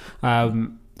conversations.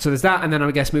 So there's that. And then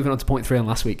I guess moving on to point 3 on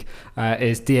last week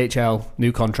is DHL,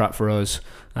 new contract for us.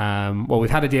 Well, we've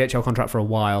had a DHL contract for a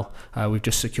while. We've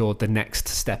just secured the next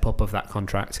step up of that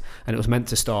contract, and it was meant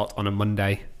to start on a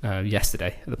Monday,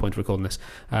 yesterday, at the point of recording this.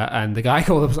 And the guy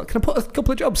called up, was like, can I put a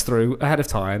couple of jobs through ahead of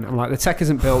time? I'm like, the tech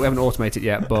isn't built, we haven't automated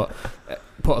yet, but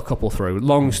put a couple through.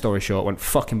 Long story short, went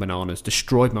fucking bananas,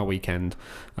 destroyed my weekend.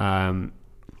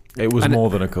 It was more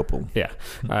than a couple. Yeah,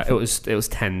 it was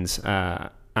tens.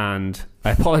 And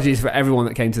apologies for everyone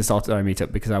that came to the Start Diary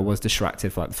meetup, because I was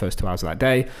distracted for like the first 2 hours of that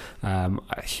day.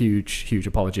 A huge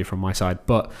apology from my side.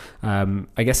 But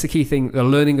I guess the key thing, the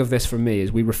learning of this from me,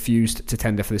 is we refused to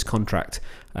tender for this contract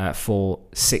for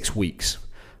 6 weeks,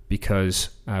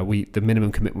 because the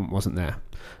minimum commitment wasn't there.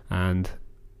 And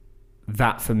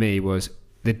that for me was,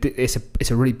 it's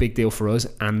a really big deal for us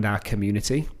and our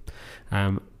community.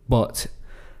 But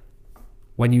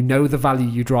when you know the value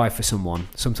you drive for someone,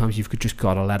 sometimes you've just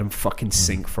got to let them fucking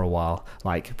sink for a while.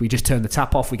 Like, we just turned the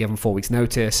tap off. We gave them 4 weeks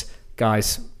notice.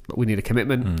 Guys, we need a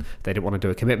commitment. They didn't want to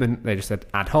do a commitment. They just said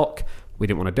ad hoc. We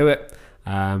didn't want to do it.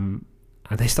 And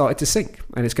they started to sink,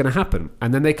 and it's going to happen.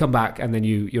 And then they come back, and then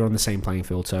you're on the same playing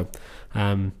field. So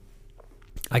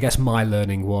I guess my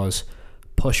learning was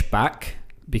push back,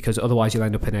 because otherwise you'll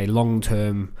end up in a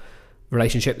long-term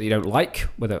relationship that you don't like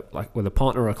with a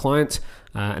partner or a client,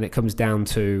 and it comes down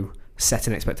to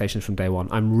setting expectations from day one.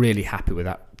 I'm really happy with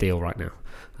that deal right now.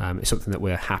 It's something that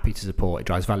we're happy to support. It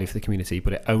drives value for the community,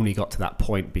 but it only got to that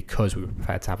point because we were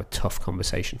prepared to have a tough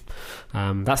conversation.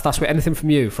 That's last week. Anything from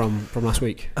you from last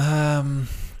week?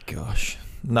 Gosh,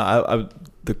 no.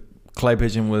 The clay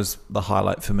pigeon was the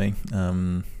highlight for me.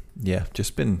 Yeah,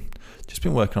 just been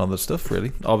working on other stuff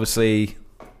really. Obviously,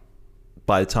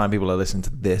 by the time people are listening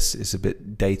to this, it's a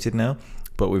bit dated now,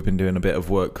 but we've been doing a bit of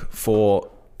work for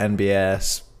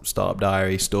NBS, Startup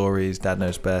Diary, Stories, Dad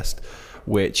Knows Best,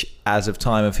 which as of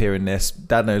time of hearing this,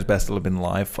 Dad Knows Best will have been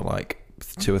live for like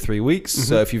 2 or 3 weeks.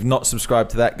 So if you've not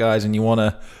subscribed to that, guys, and you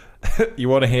want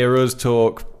to hear us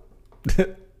talk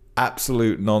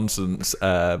absolute nonsense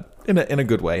in a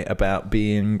good way about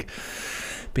being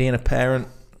a parent,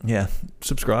 yeah,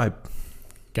 subscribe.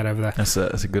 Get over there. That's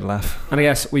a good laugh. And I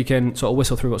guess we can sort of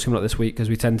whistle through what's coming up this week, because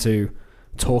we tend to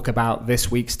talk about this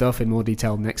week's stuff in more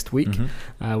detail next week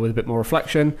with a bit more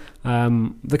reflection.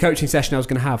 The coaching session I was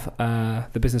going to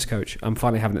have, the business coach, I'm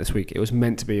finally having it this week. It was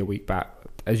meant to be a week back.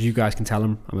 As you guys can tell,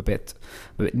 I'm a bit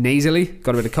nasally,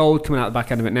 got a bit of cold, coming out the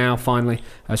back end of it now, finally.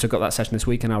 So I've got that session this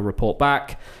week, and I'll report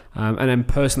back. And then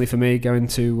personally for me, going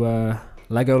to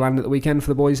Legoland at the weekend for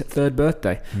the boys' 3rd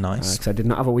birthday. Nice. Because I did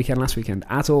not have a weekend last weekend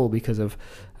at all because of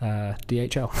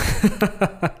DHL.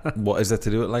 What is there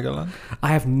to do at Legoland?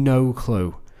 I have no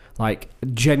clue. Like,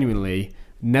 genuinely,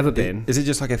 never been. Is it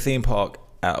just like a theme park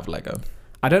out of Lego?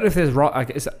 I don't know if there's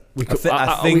we could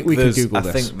Google this.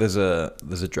 I think there's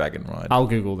a dragon ride. I'll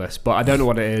Google this, but I don't know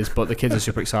what it is. But the kids are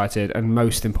super excited, and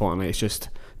most importantly, it's just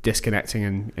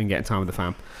disconnecting and getting time with the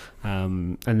fam.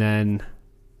 And then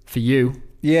for you.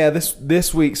 Yeah,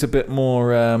 this week's a bit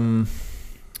more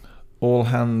all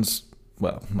hands.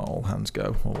 Well, not all hands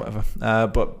go or whatever.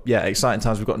 But yeah, exciting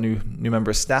times. We've got a new member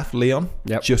of staff, Leon.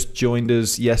 Yep. Just joined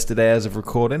us yesterday as of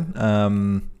recording.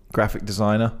 Graphic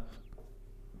designer,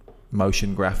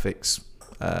 motion graphics,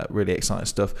 really exciting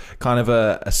stuff. Kind of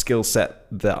a skill set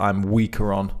that I'm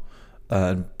weaker on,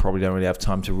 and probably don't really have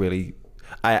time to really.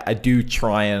 I do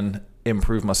try and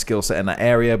improve my skill set in that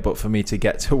area, but for me to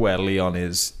get to where Leon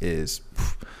is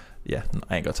yeah,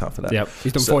 I ain't got time for that. Yep,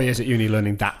 he's done 4 years at uni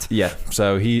learning that. Yeah,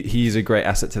 so he's a great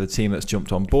asset to the team that's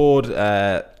jumped on board.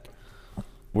 We're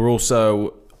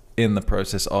also in the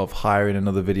process of hiring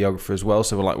another videographer as well,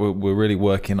 so we're really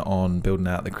working on building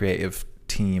out the creative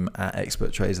team at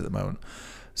Expert Trades at the moment.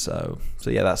 So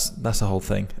yeah, that's the whole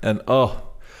thing. And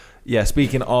yeah,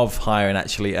 speaking of hiring,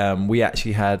 actually, we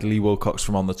actually had Lee Wilcox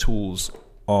from On the Tools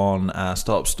on our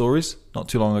Startup Stories not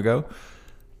too long ago,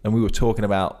 and we were talking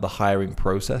about the hiring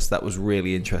process. That was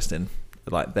really interesting.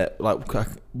 Like that,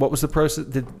 what was the process?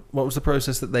 What was the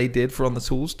process that they did for On the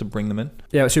Tools to bring them in?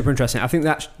 Yeah, it was super interesting. I think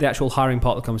that the actual hiring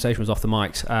part of the conversation was off the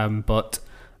mics, but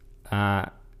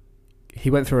he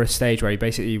went through a stage where he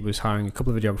basically was hiring a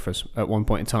couple of videographers at one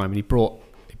point in time, and he brought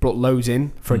loads in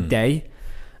for a day,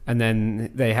 and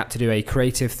then they had to do a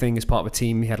creative thing as part of a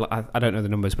team. He had, like, I don't know the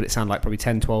numbers, but it sounded like probably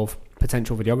 10, 12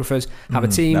 potential videographers. Have a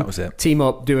team, that was it. Team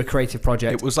up, do a creative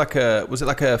project. It was like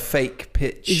a fake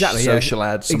pitch, exactly, social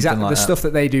ad, something exactly. like The that. stuff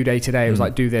that they do day to day was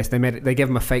like, do this. They gave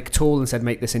them a fake tool and said,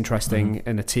 make this interesting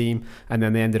in a team, and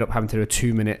then they ended up having to do a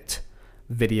 2-minute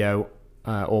video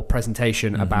or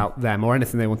presentation about them or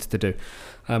anything they wanted to do.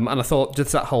 And I thought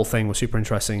just that whole thing was super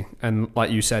interesting. And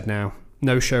like you said, now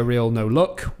no show reel, no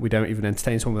look. We don't even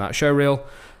entertain someone without a show reel.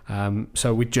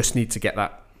 So we just need to get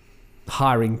that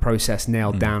hiring process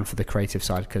nailed down for the creative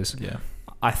side, because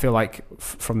I feel like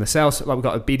from the sales, like we've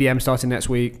got a BDM starting next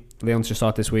week. Leon's just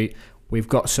started this week. We've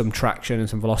got some traction and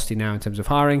some velocity now in terms of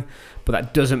hiring, but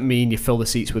that doesn't mean you fill the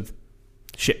seats with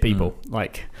shit people.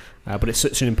 But it's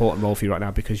such an important role for you right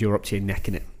now because you're up to your neck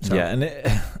in it. So.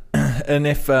 Yeah, and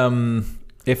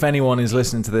if anyone is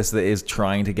listening to this that is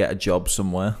trying to get a job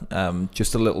somewhere,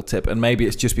 just a little tip, and maybe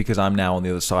it's just because I'm now on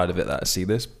the other side of it that I see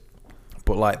this,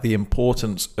 but like the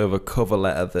importance of a cover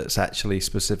letter that's actually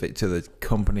specific to the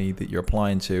company that you're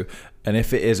applying to, and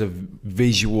if it is a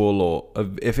visual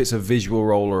if it's a visual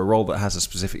role or a role that has a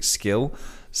specific skill,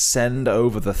 send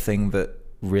over the thing that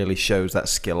really shows that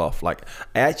skill off. Like,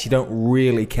 I actually don't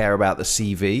really care about the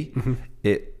CV.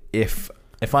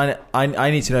 If I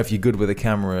need to know if you're good with a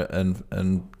camera and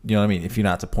you know what I mean, if you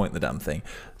know how to point the damn thing.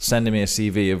 Sending me a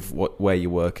CV of where you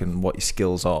work and what your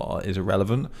skills are is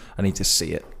irrelevant. I need to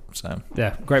see it. So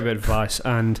yeah, great bit of advice,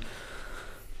 and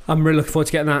I'm really looking forward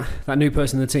to getting that new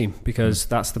person in the team, because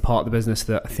that's the part of the business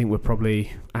that I think we're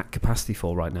probably at capacity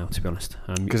for right now, to be honest.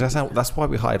 Because that's why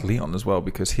we hired Leon as well,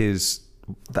 because his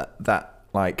that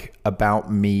like about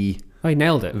me he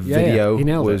nailed it. video he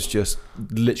nailed was it. just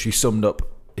literally summed up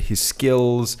his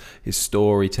skills, his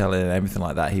storytelling, and everything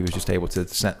like that. He was just able to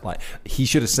send, like, he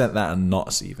should have sent that and not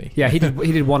a CV. Yeah, he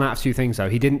did one out of two things though.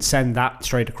 He didn't send that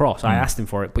straight across. I asked him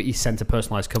for it, but he sent a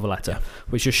personalized cover letter,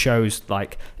 which just shows,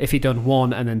 like, if he'd done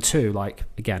one and then two, like,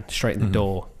 again, straight in the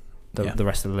door, the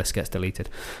rest of the list gets deleted.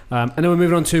 And then we're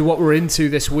moving on to what we're into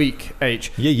this week,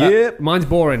 H. Mine's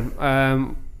boring.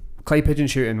 Clay pigeon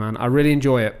shooting, man. I really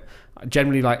enjoy it.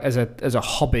 Generally, like as a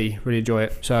hobby, really enjoy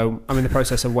it. So I'm in the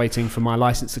process of waiting for my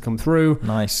license to come through.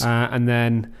 Nice. And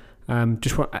then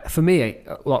for me,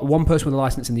 like, one person with a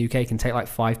license in the UK can take like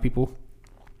 4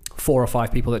 or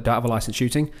 5 people that don't have a license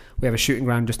shooting. We have a shooting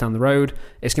ground just down the road.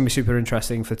 It's going to be super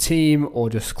interesting for team or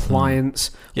just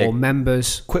clients or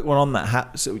members. Quick one on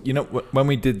that. So, you know, when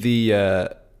we did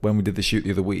the shoot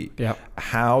the other week,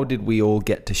 how did we all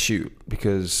get to shoot?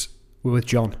 Because we're with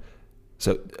John.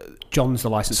 So John's the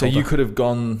license holder. So you could have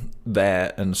gone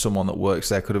there, and someone that works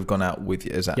there could have gone out with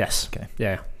you. Is that yes? Okay.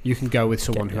 Yeah, you can go with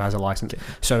someone who has a license.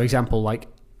 So, example, like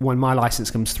when my license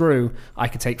comes through, I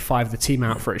could take 5 of the team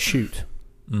out for a shoot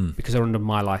because they're under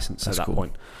my license at that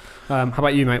point. How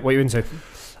about you, mate? What are you into?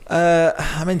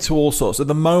 I'm into all sorts at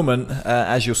the moment.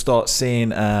 As you'll start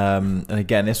seeing, and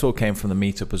again, this all came from the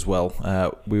meetup as well.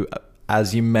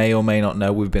 As you may or may not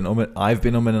know, I've been umming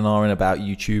and ahhing about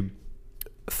YouTube.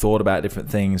 Thought about different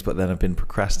things, but then I've been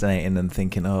procrastinating and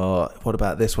thinking, oh, what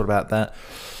about this, what about that?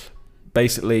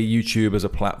 Basically, YouTube as a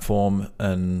platform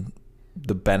and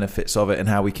the benefits of it and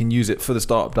how we can use it for the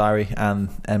Startup Diary and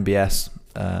NBS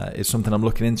is something I'm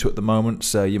looking into at the moment.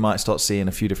 So you might start seeing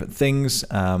a few different things,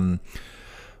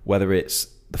 whether it's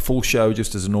the full show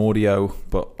just as an audio,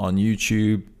 but on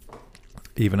YouTube,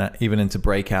 even into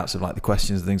breakouts of like the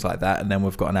questions and things like that. And then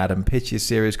we've got an Adam Pitches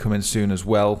series coming soon as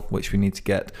well, which we need to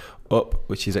get up,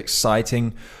 which is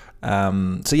exciting.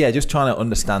 So yeah, just trying to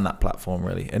understand that platform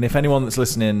really. And if anyone that's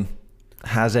listening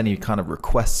has any kind of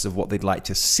requests of what they'd like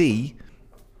to see,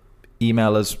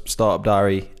 email us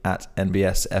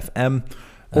startupdiary@nbs.fm,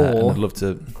 and I'd love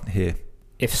to hear.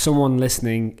 If someone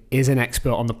listening is an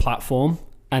expert on the platform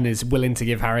and is willing to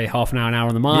give Harry half an hour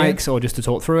on the mics or just to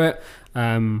talk through it,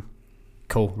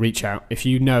 cool, reach out. If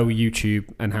you know YouTube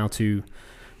and how to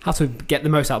get the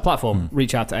most out of the platform,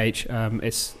 reach out to H.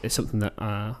 It's something that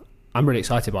I'm really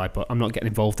excited by, but I'm not getting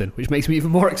involved in, which makes me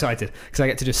even more excited because I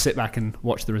get to just sit back and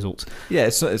watch the results. Yeah,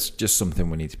 it's just something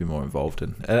we need to be more involved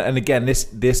in. And again,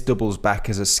 this doubles back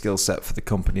as a skill set for the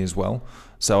company as well.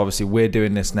 So obviously we're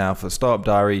doing this now for the Startup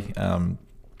Diary,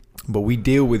 but we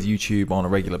deal with YouTube on a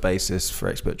regular basis for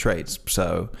Expert Trades.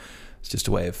 So it's just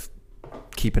a way of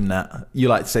keeping that. You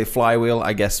like to say flywheel.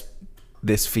 I guess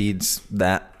this feeds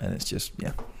that, and it's just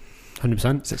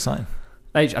 100%. It's exciting.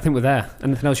 H, I think we're there.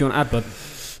 Anything else you want to add, bud?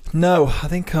 No, I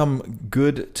think I'm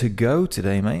good to go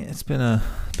today, mate. It's been a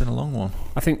long one.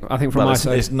 I think from my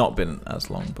side, it's not been as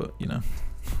long, but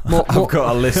More- I've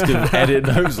got a list of edit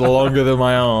notes longer than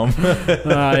my arm.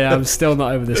 yeah, I'm still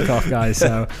not over this cough, guys.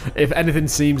 So if anything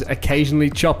seems occasionally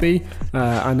choppy,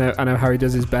 I know Harry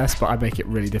does his best, but I make it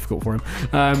really difficult for him.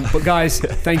 But guys,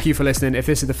 thank you for listening. If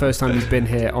this is the first time you've been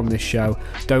here on this show,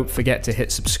 don't forget to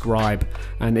hit subscribe.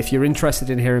 And if you're interested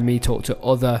in hearing me talk to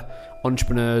other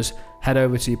entrepreneurs, head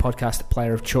over to your podcast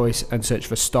player of choice and search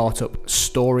for Startup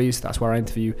Stories. That's where I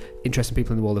interview interesting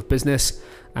people in the world of business.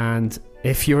 And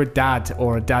if you're a dad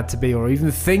or a dad-to-be or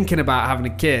even thinking about having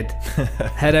a kid,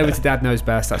 head over to Dad Knows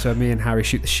Best. That's where me and Harry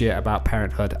shoot the shit about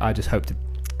parenthood. I just hope to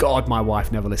God my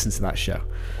wife never listens to that show.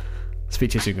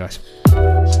 Speak to you soon, guys.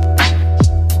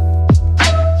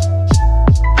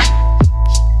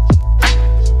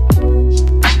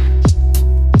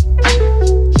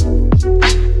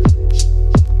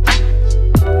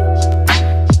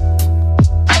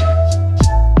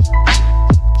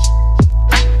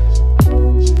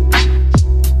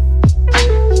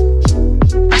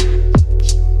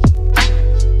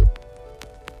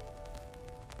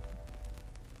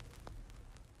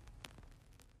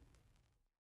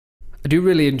 I do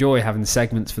really enjoy having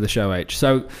segments for the show, H.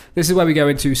 So this is where we go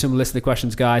into some listener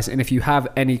questions, guys. And if you have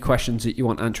any questions that you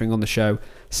want answering on the show,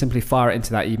 simply fire it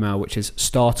into that email, which is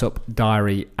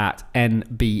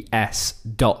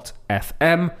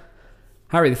startupdiary@nbs.fm.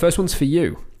 Harry, the first one's for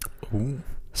you. Ooh.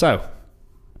 So,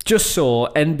 just saw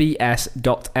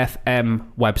nbs.fm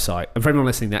website. And for everyone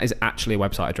listening, that is actually a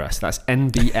website address. That's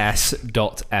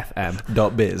nbs.fm.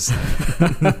 .biz.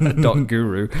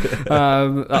 .guru.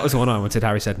 That was the one I wanted.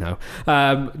 Harry said no.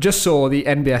 Just saw the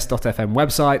nbs.fm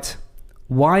website.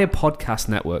 Why a podcast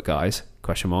network, guys? ?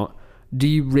 Do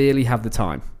you really have the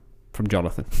time? From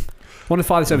Jonathan. I want to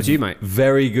fire this over to you, mate.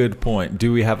 Very good point.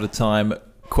 Do we have the time?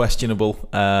 Questionable.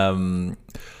 The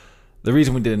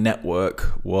reason we did a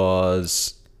network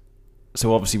was...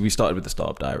 So obviously we started with the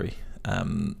Startup Diary,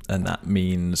 and that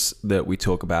means that we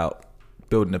talk about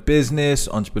building a business,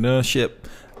 entrepreneurship,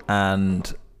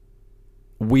 and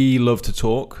we love to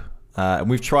talk. And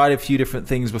we've tried a few different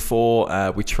things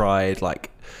before. We tried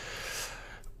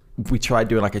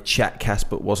doing like a chat cast,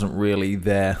 but wasn't really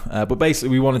there. But basically,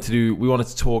 we wanted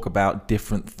to talk about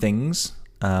different things.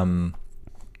 But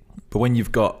when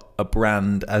you've got a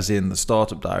brand, as in the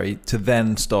Startup Diary, to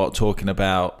then start talking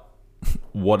about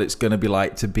what it's going to be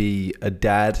like to be a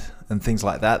dad and things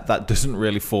like that, that doesn't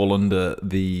really fall under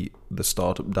the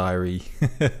Startup Diary,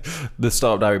 the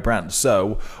Startup Diary brand.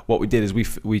 So what we did is we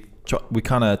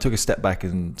kind of took a step back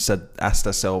and asked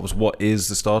ourselves, what is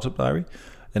the Startup Diary?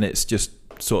 And it's just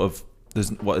sort of,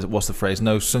 what's the phrase?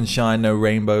 No sunshine, no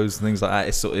rainbows, and things like that.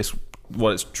 It's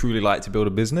what it's truly like to build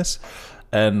a business.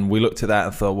 And we looked at that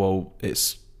and thought, well,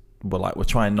 we're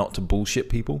trying not to bullshit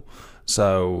people.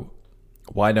 So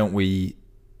why don't we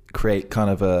create kind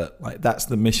of that's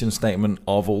the mission statement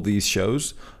of all these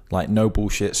shows, like no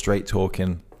bullshit, straight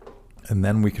talking, and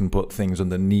then we can put things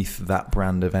underneath that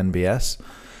brand of NBS,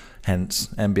 hence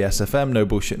NBS FM, No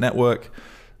Bullshit Network.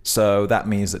 So that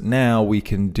means that now we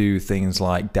can do things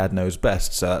like Dad Knows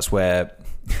Best. So that's where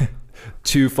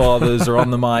two fathers are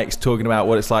on the mics talking about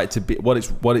what it's like to be, what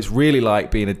it's really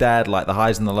like being a dad, like the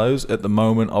highs and the lows. At the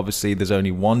moment, obviously, there's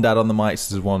only one dad on the mics.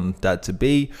 There's one dad to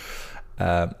be.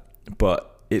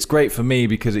 But it's great for me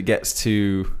because I get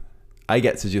to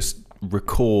just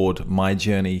record my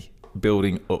journey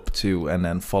building up to and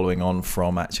then following on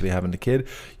from actually having a kid.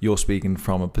 You're speaking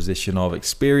from a position of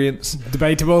experience.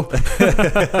 Debatable.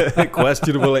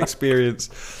 Questionable experience.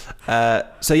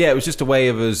 So yeah, it was just a way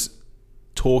of us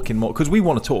talking more because we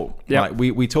want to talk. Yeah, like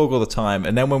we talk all the time,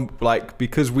 and then when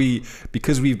because we've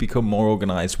become more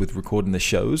organized with recording the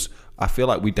shows, I feel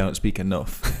like we don't speak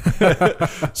enough.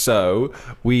 So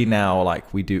we now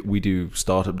we do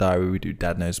Startup Diary, we do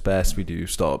Dad Knows Best, we do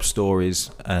Startup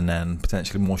Stories, and then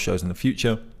potentially more shows in the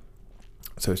future.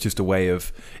 So it's just a way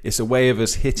of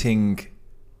us hitting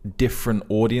different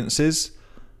audiences.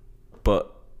 But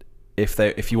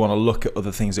if you want to look at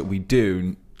other things that we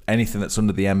do, anything that's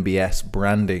under the MBS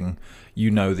branding, you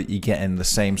know that you get in the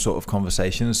same sort of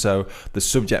conversations. So the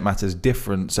subject matter is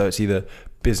different. So it's either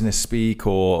business speak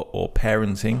or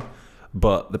parenting,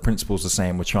 but the principle's the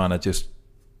same. We're trying to just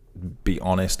be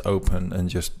honest, open, and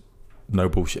just no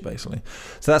bullshit, basically.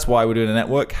 So that's why we're doing a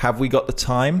network. Have we got the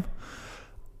time?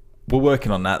 We're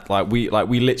working on that. We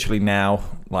literally now,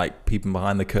 peeping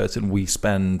behind the curtain, we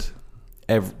spend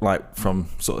from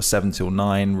sort of 7 till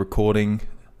 9 recording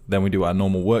then we do our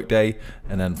normal work day,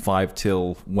 and then 5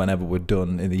 till whenever we're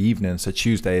done in the evening. So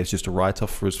Tuesday is just a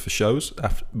write-off for us for shows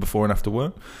before and after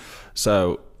work.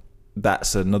 So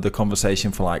that's another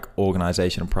conversation for like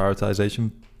organization and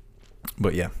prioritization.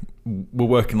 But yeah, we're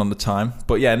working on the time.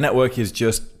 But yeah, network is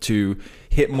just to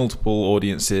hit multiple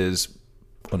audiences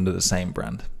under the same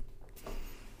brand.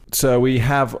 So we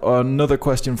have another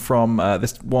question from,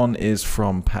 this one is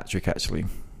from Patrick, actually.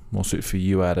 More suited for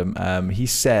you, Adam. He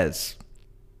says,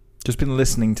 just been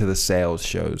listening to the sales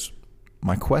shows.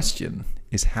 My question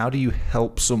is, how do you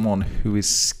help someone who is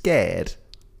scared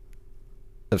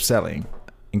of selling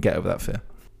and get over that fear?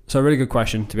 So a really good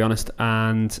question, to be honest.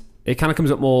 And it kind of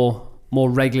comes up more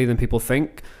regularly than people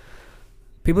think.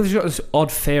 People have got this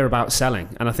odd fear about selling.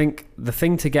 And I think the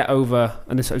thing to get over,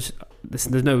 and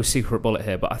there's no secret bullet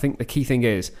here, but I think the key thing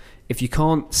is, if you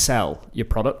can't sell your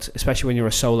product, especially when you're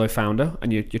a solo founder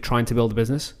and you're trying to build a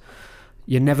business,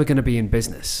 you're never going to be in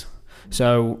business.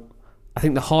 So I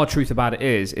think the hard truth about it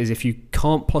is if you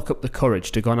can't pluck up the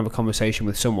courage to go and have a conversation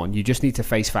with someone, you just need to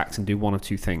face facts and do one or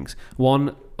two things.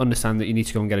 One, understand that you need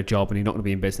to go and get a job and you're not going to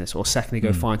be in business. Or secondly,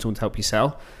 go find someone to help you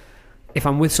sell. If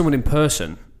I'm with someone in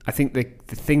person, I think the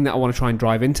thing that I want to try and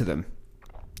drive into them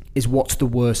is, what's the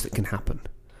worst that can happen?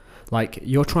 Like,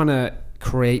 you're trying to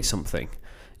create something.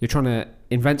 You're trying to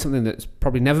invent something that's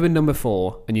probably never been done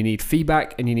before, and you need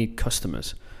feedback and you need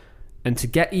customers. And to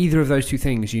get either of those two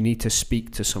things, you need to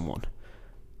speak to someone.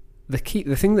 The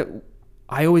thing that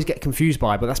I always get confused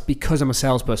by, but that's because I'm a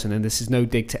salesperson, and this is no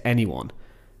dig to anyone.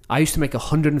 I used to make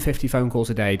 150 phone calls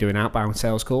a day doing outbound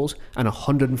sales calls, and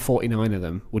 149 of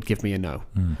them would give me a no.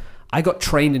 I got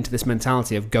trained into this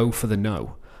mentality of go for the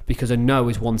no, because a no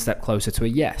is one step closer to a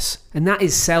yes. And that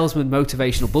is salesman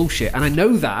motivational bullshit. And I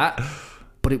know that,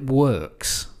 but it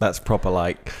works. That's proper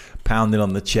like pounding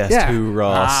on the chest, Yeah. hoorah.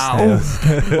 Wow.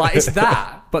 Like, it's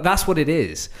that, but that's what it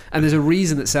is. And there's a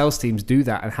reason that sales teams do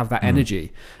that and have that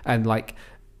energy. And like,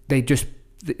 they just,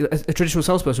 a traditional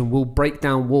salesperson will break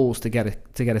down walls to get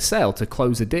a sale, to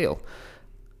close a deal.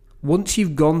 Once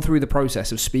you've gone through the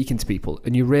process of speaking to people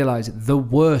and you realize the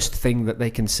worst thing that they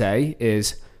can say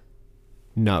is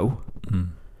no,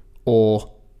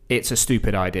 or it's a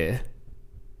stupid idea,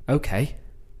 okay,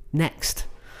 next.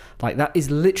 Like, that is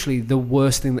literally the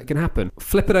worst thing that can happen.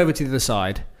 Flip it over to the other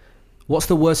side. What's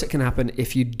the worst that can happen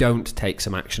if you don't take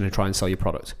some action and try and sell your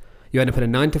product? You end up in a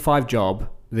 9-to-5 job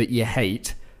that you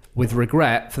hate with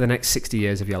regret for the next 60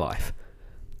 years of your life.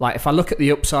 Like, if I look at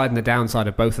the upside and the downside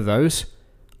of both of those,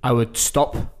 I would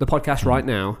stop the podcast right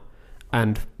now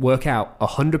and work out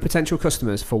 100 potential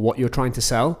customers for what you're trying to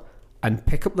sell, and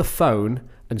pick up the phone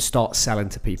and start selling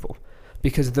to people.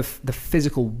 Because the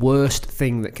physical worst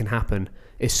thing that can happen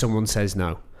is someone says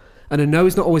no. And a no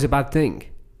is not always a bad thing.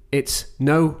 It's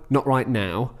no, not right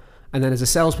now. And then as a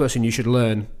salesperson, you should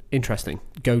learn, interesting,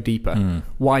 go deeper.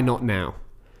 Why not now?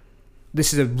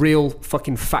 This is a real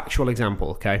fucking factual example,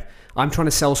 okay? I'm trying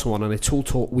to sell someone on a Tool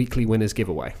Talk weekly winners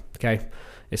giveaway, okay?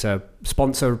 It's a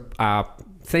sponsor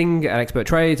thing at Expert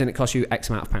Trades, and it costs you X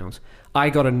amount of pounds. I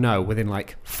got a no within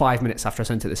like 5 minutes after I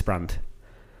sent it this brand.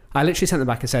 I literally sent them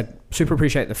back and said, super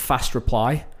appreciate the fast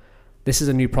reply. This is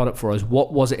a new product for us.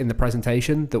 What was it in the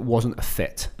presentation that wasn't a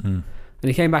fit? And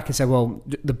he came back and said, well,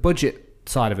 the budget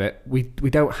side of it, we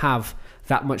don't have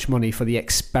that much money for the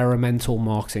experimental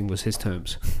marketing, was his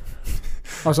terms.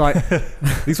 I was like,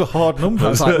 these were hard numbers. I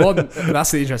was like, well,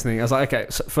 that's the interesting thing. I was like, okay,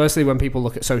 so firstly, when people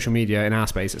look at social media in our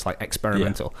space, it's like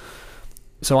experimental. Yeah.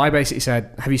 So I basically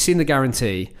said, have you seen the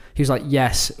guarantee? He was like,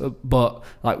 yes, but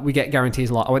like, we get guarantees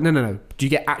a lot. I went, no. Do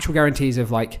you get actual guarantees of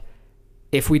like,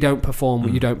 if we don't perform,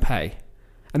 you don't pay?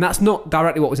 And that's not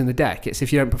directly what was in the deck. It's,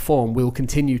 if you don't perform, we'll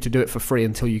continue to do it for free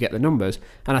until you get the numbers.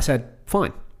 And I said,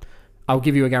 fine, I'll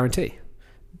give you a guarantee.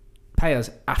 Pay us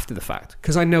after the fact,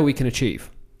 because I know we can achieve.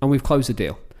 And we've closed the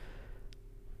deal.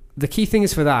 The key thing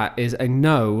is for that is a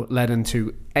no led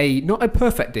into not a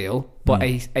perfect deal, but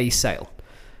a sale.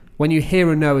 When you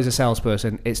hear a no as a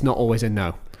salesperson, it's not always a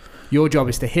no. Your job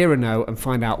is to hear a no and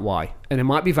find out why. And it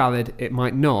might be valid, it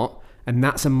might not, and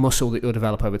that's a muscle that you'll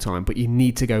develop over time, but you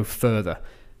need to go further.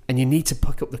 And you need to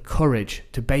pick up the courage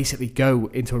to basically go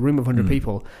into a room of 100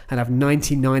 people and have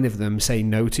 99 of them say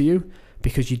no to you,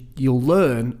 because you'll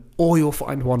learn, or you'll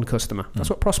find one customer. That's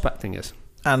what prospecting is.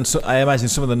 And so I imagine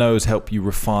some of the no's help you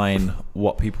refine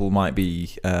what people might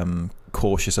be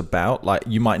cautious about. Like,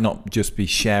 you might not just be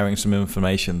sharing some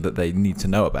information that they need to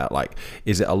know about. Like,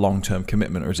 is it a long-term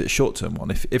commitment or is it a short-term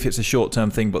one? If it's a short-term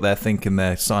thing, but they're thinking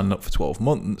they're signing up for 12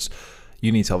 months,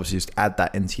 you need to obviously just add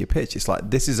that into your pitch. It's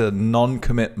like, this is a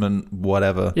non-commitment,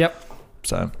 whatever. Yep.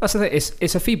 So that's the thing.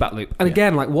 It's a feedback loop. And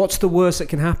again, like, what's the worst that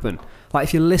can happen? Like,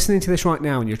 if you're listening to this right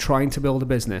now and you're trying to build a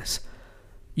business,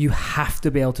 you have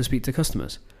to be able to speak to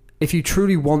customers. If you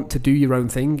truly want to do your own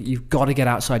thing, you've got to get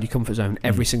outside your comfort zone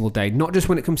every single day, not just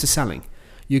when it comes to selling.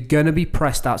 You're going to be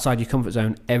pressed outside your comfort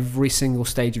zone every single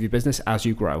stage of your business as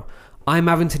you grow. I'm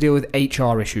having to deal with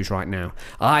HR issues right now.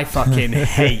 I fucking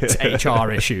hate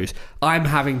HR issues. I'm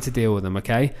having to deal with them,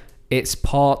 okay? It's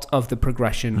part of the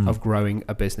progression of growing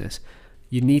a business.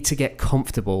 You need to get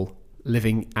comfortable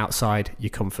living outside your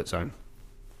comfort zone.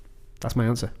 That's my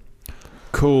answer.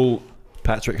 Cool.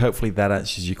 Patrick, hopefully that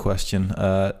answers your question.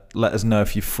 Let us know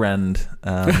if your friend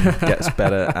gets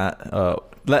better at...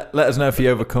 Let us know if he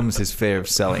overcomes his fear of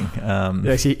selling.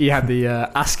 Yes, he had the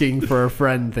asking for a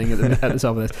friend thing at the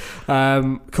top of this.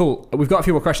 Cool. We've got a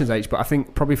few more questions, H, but I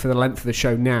think probably for the length of the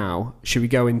show now, should we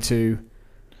go into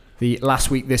the last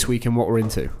week, this week, and what we're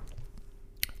into?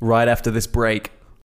 Right after this break.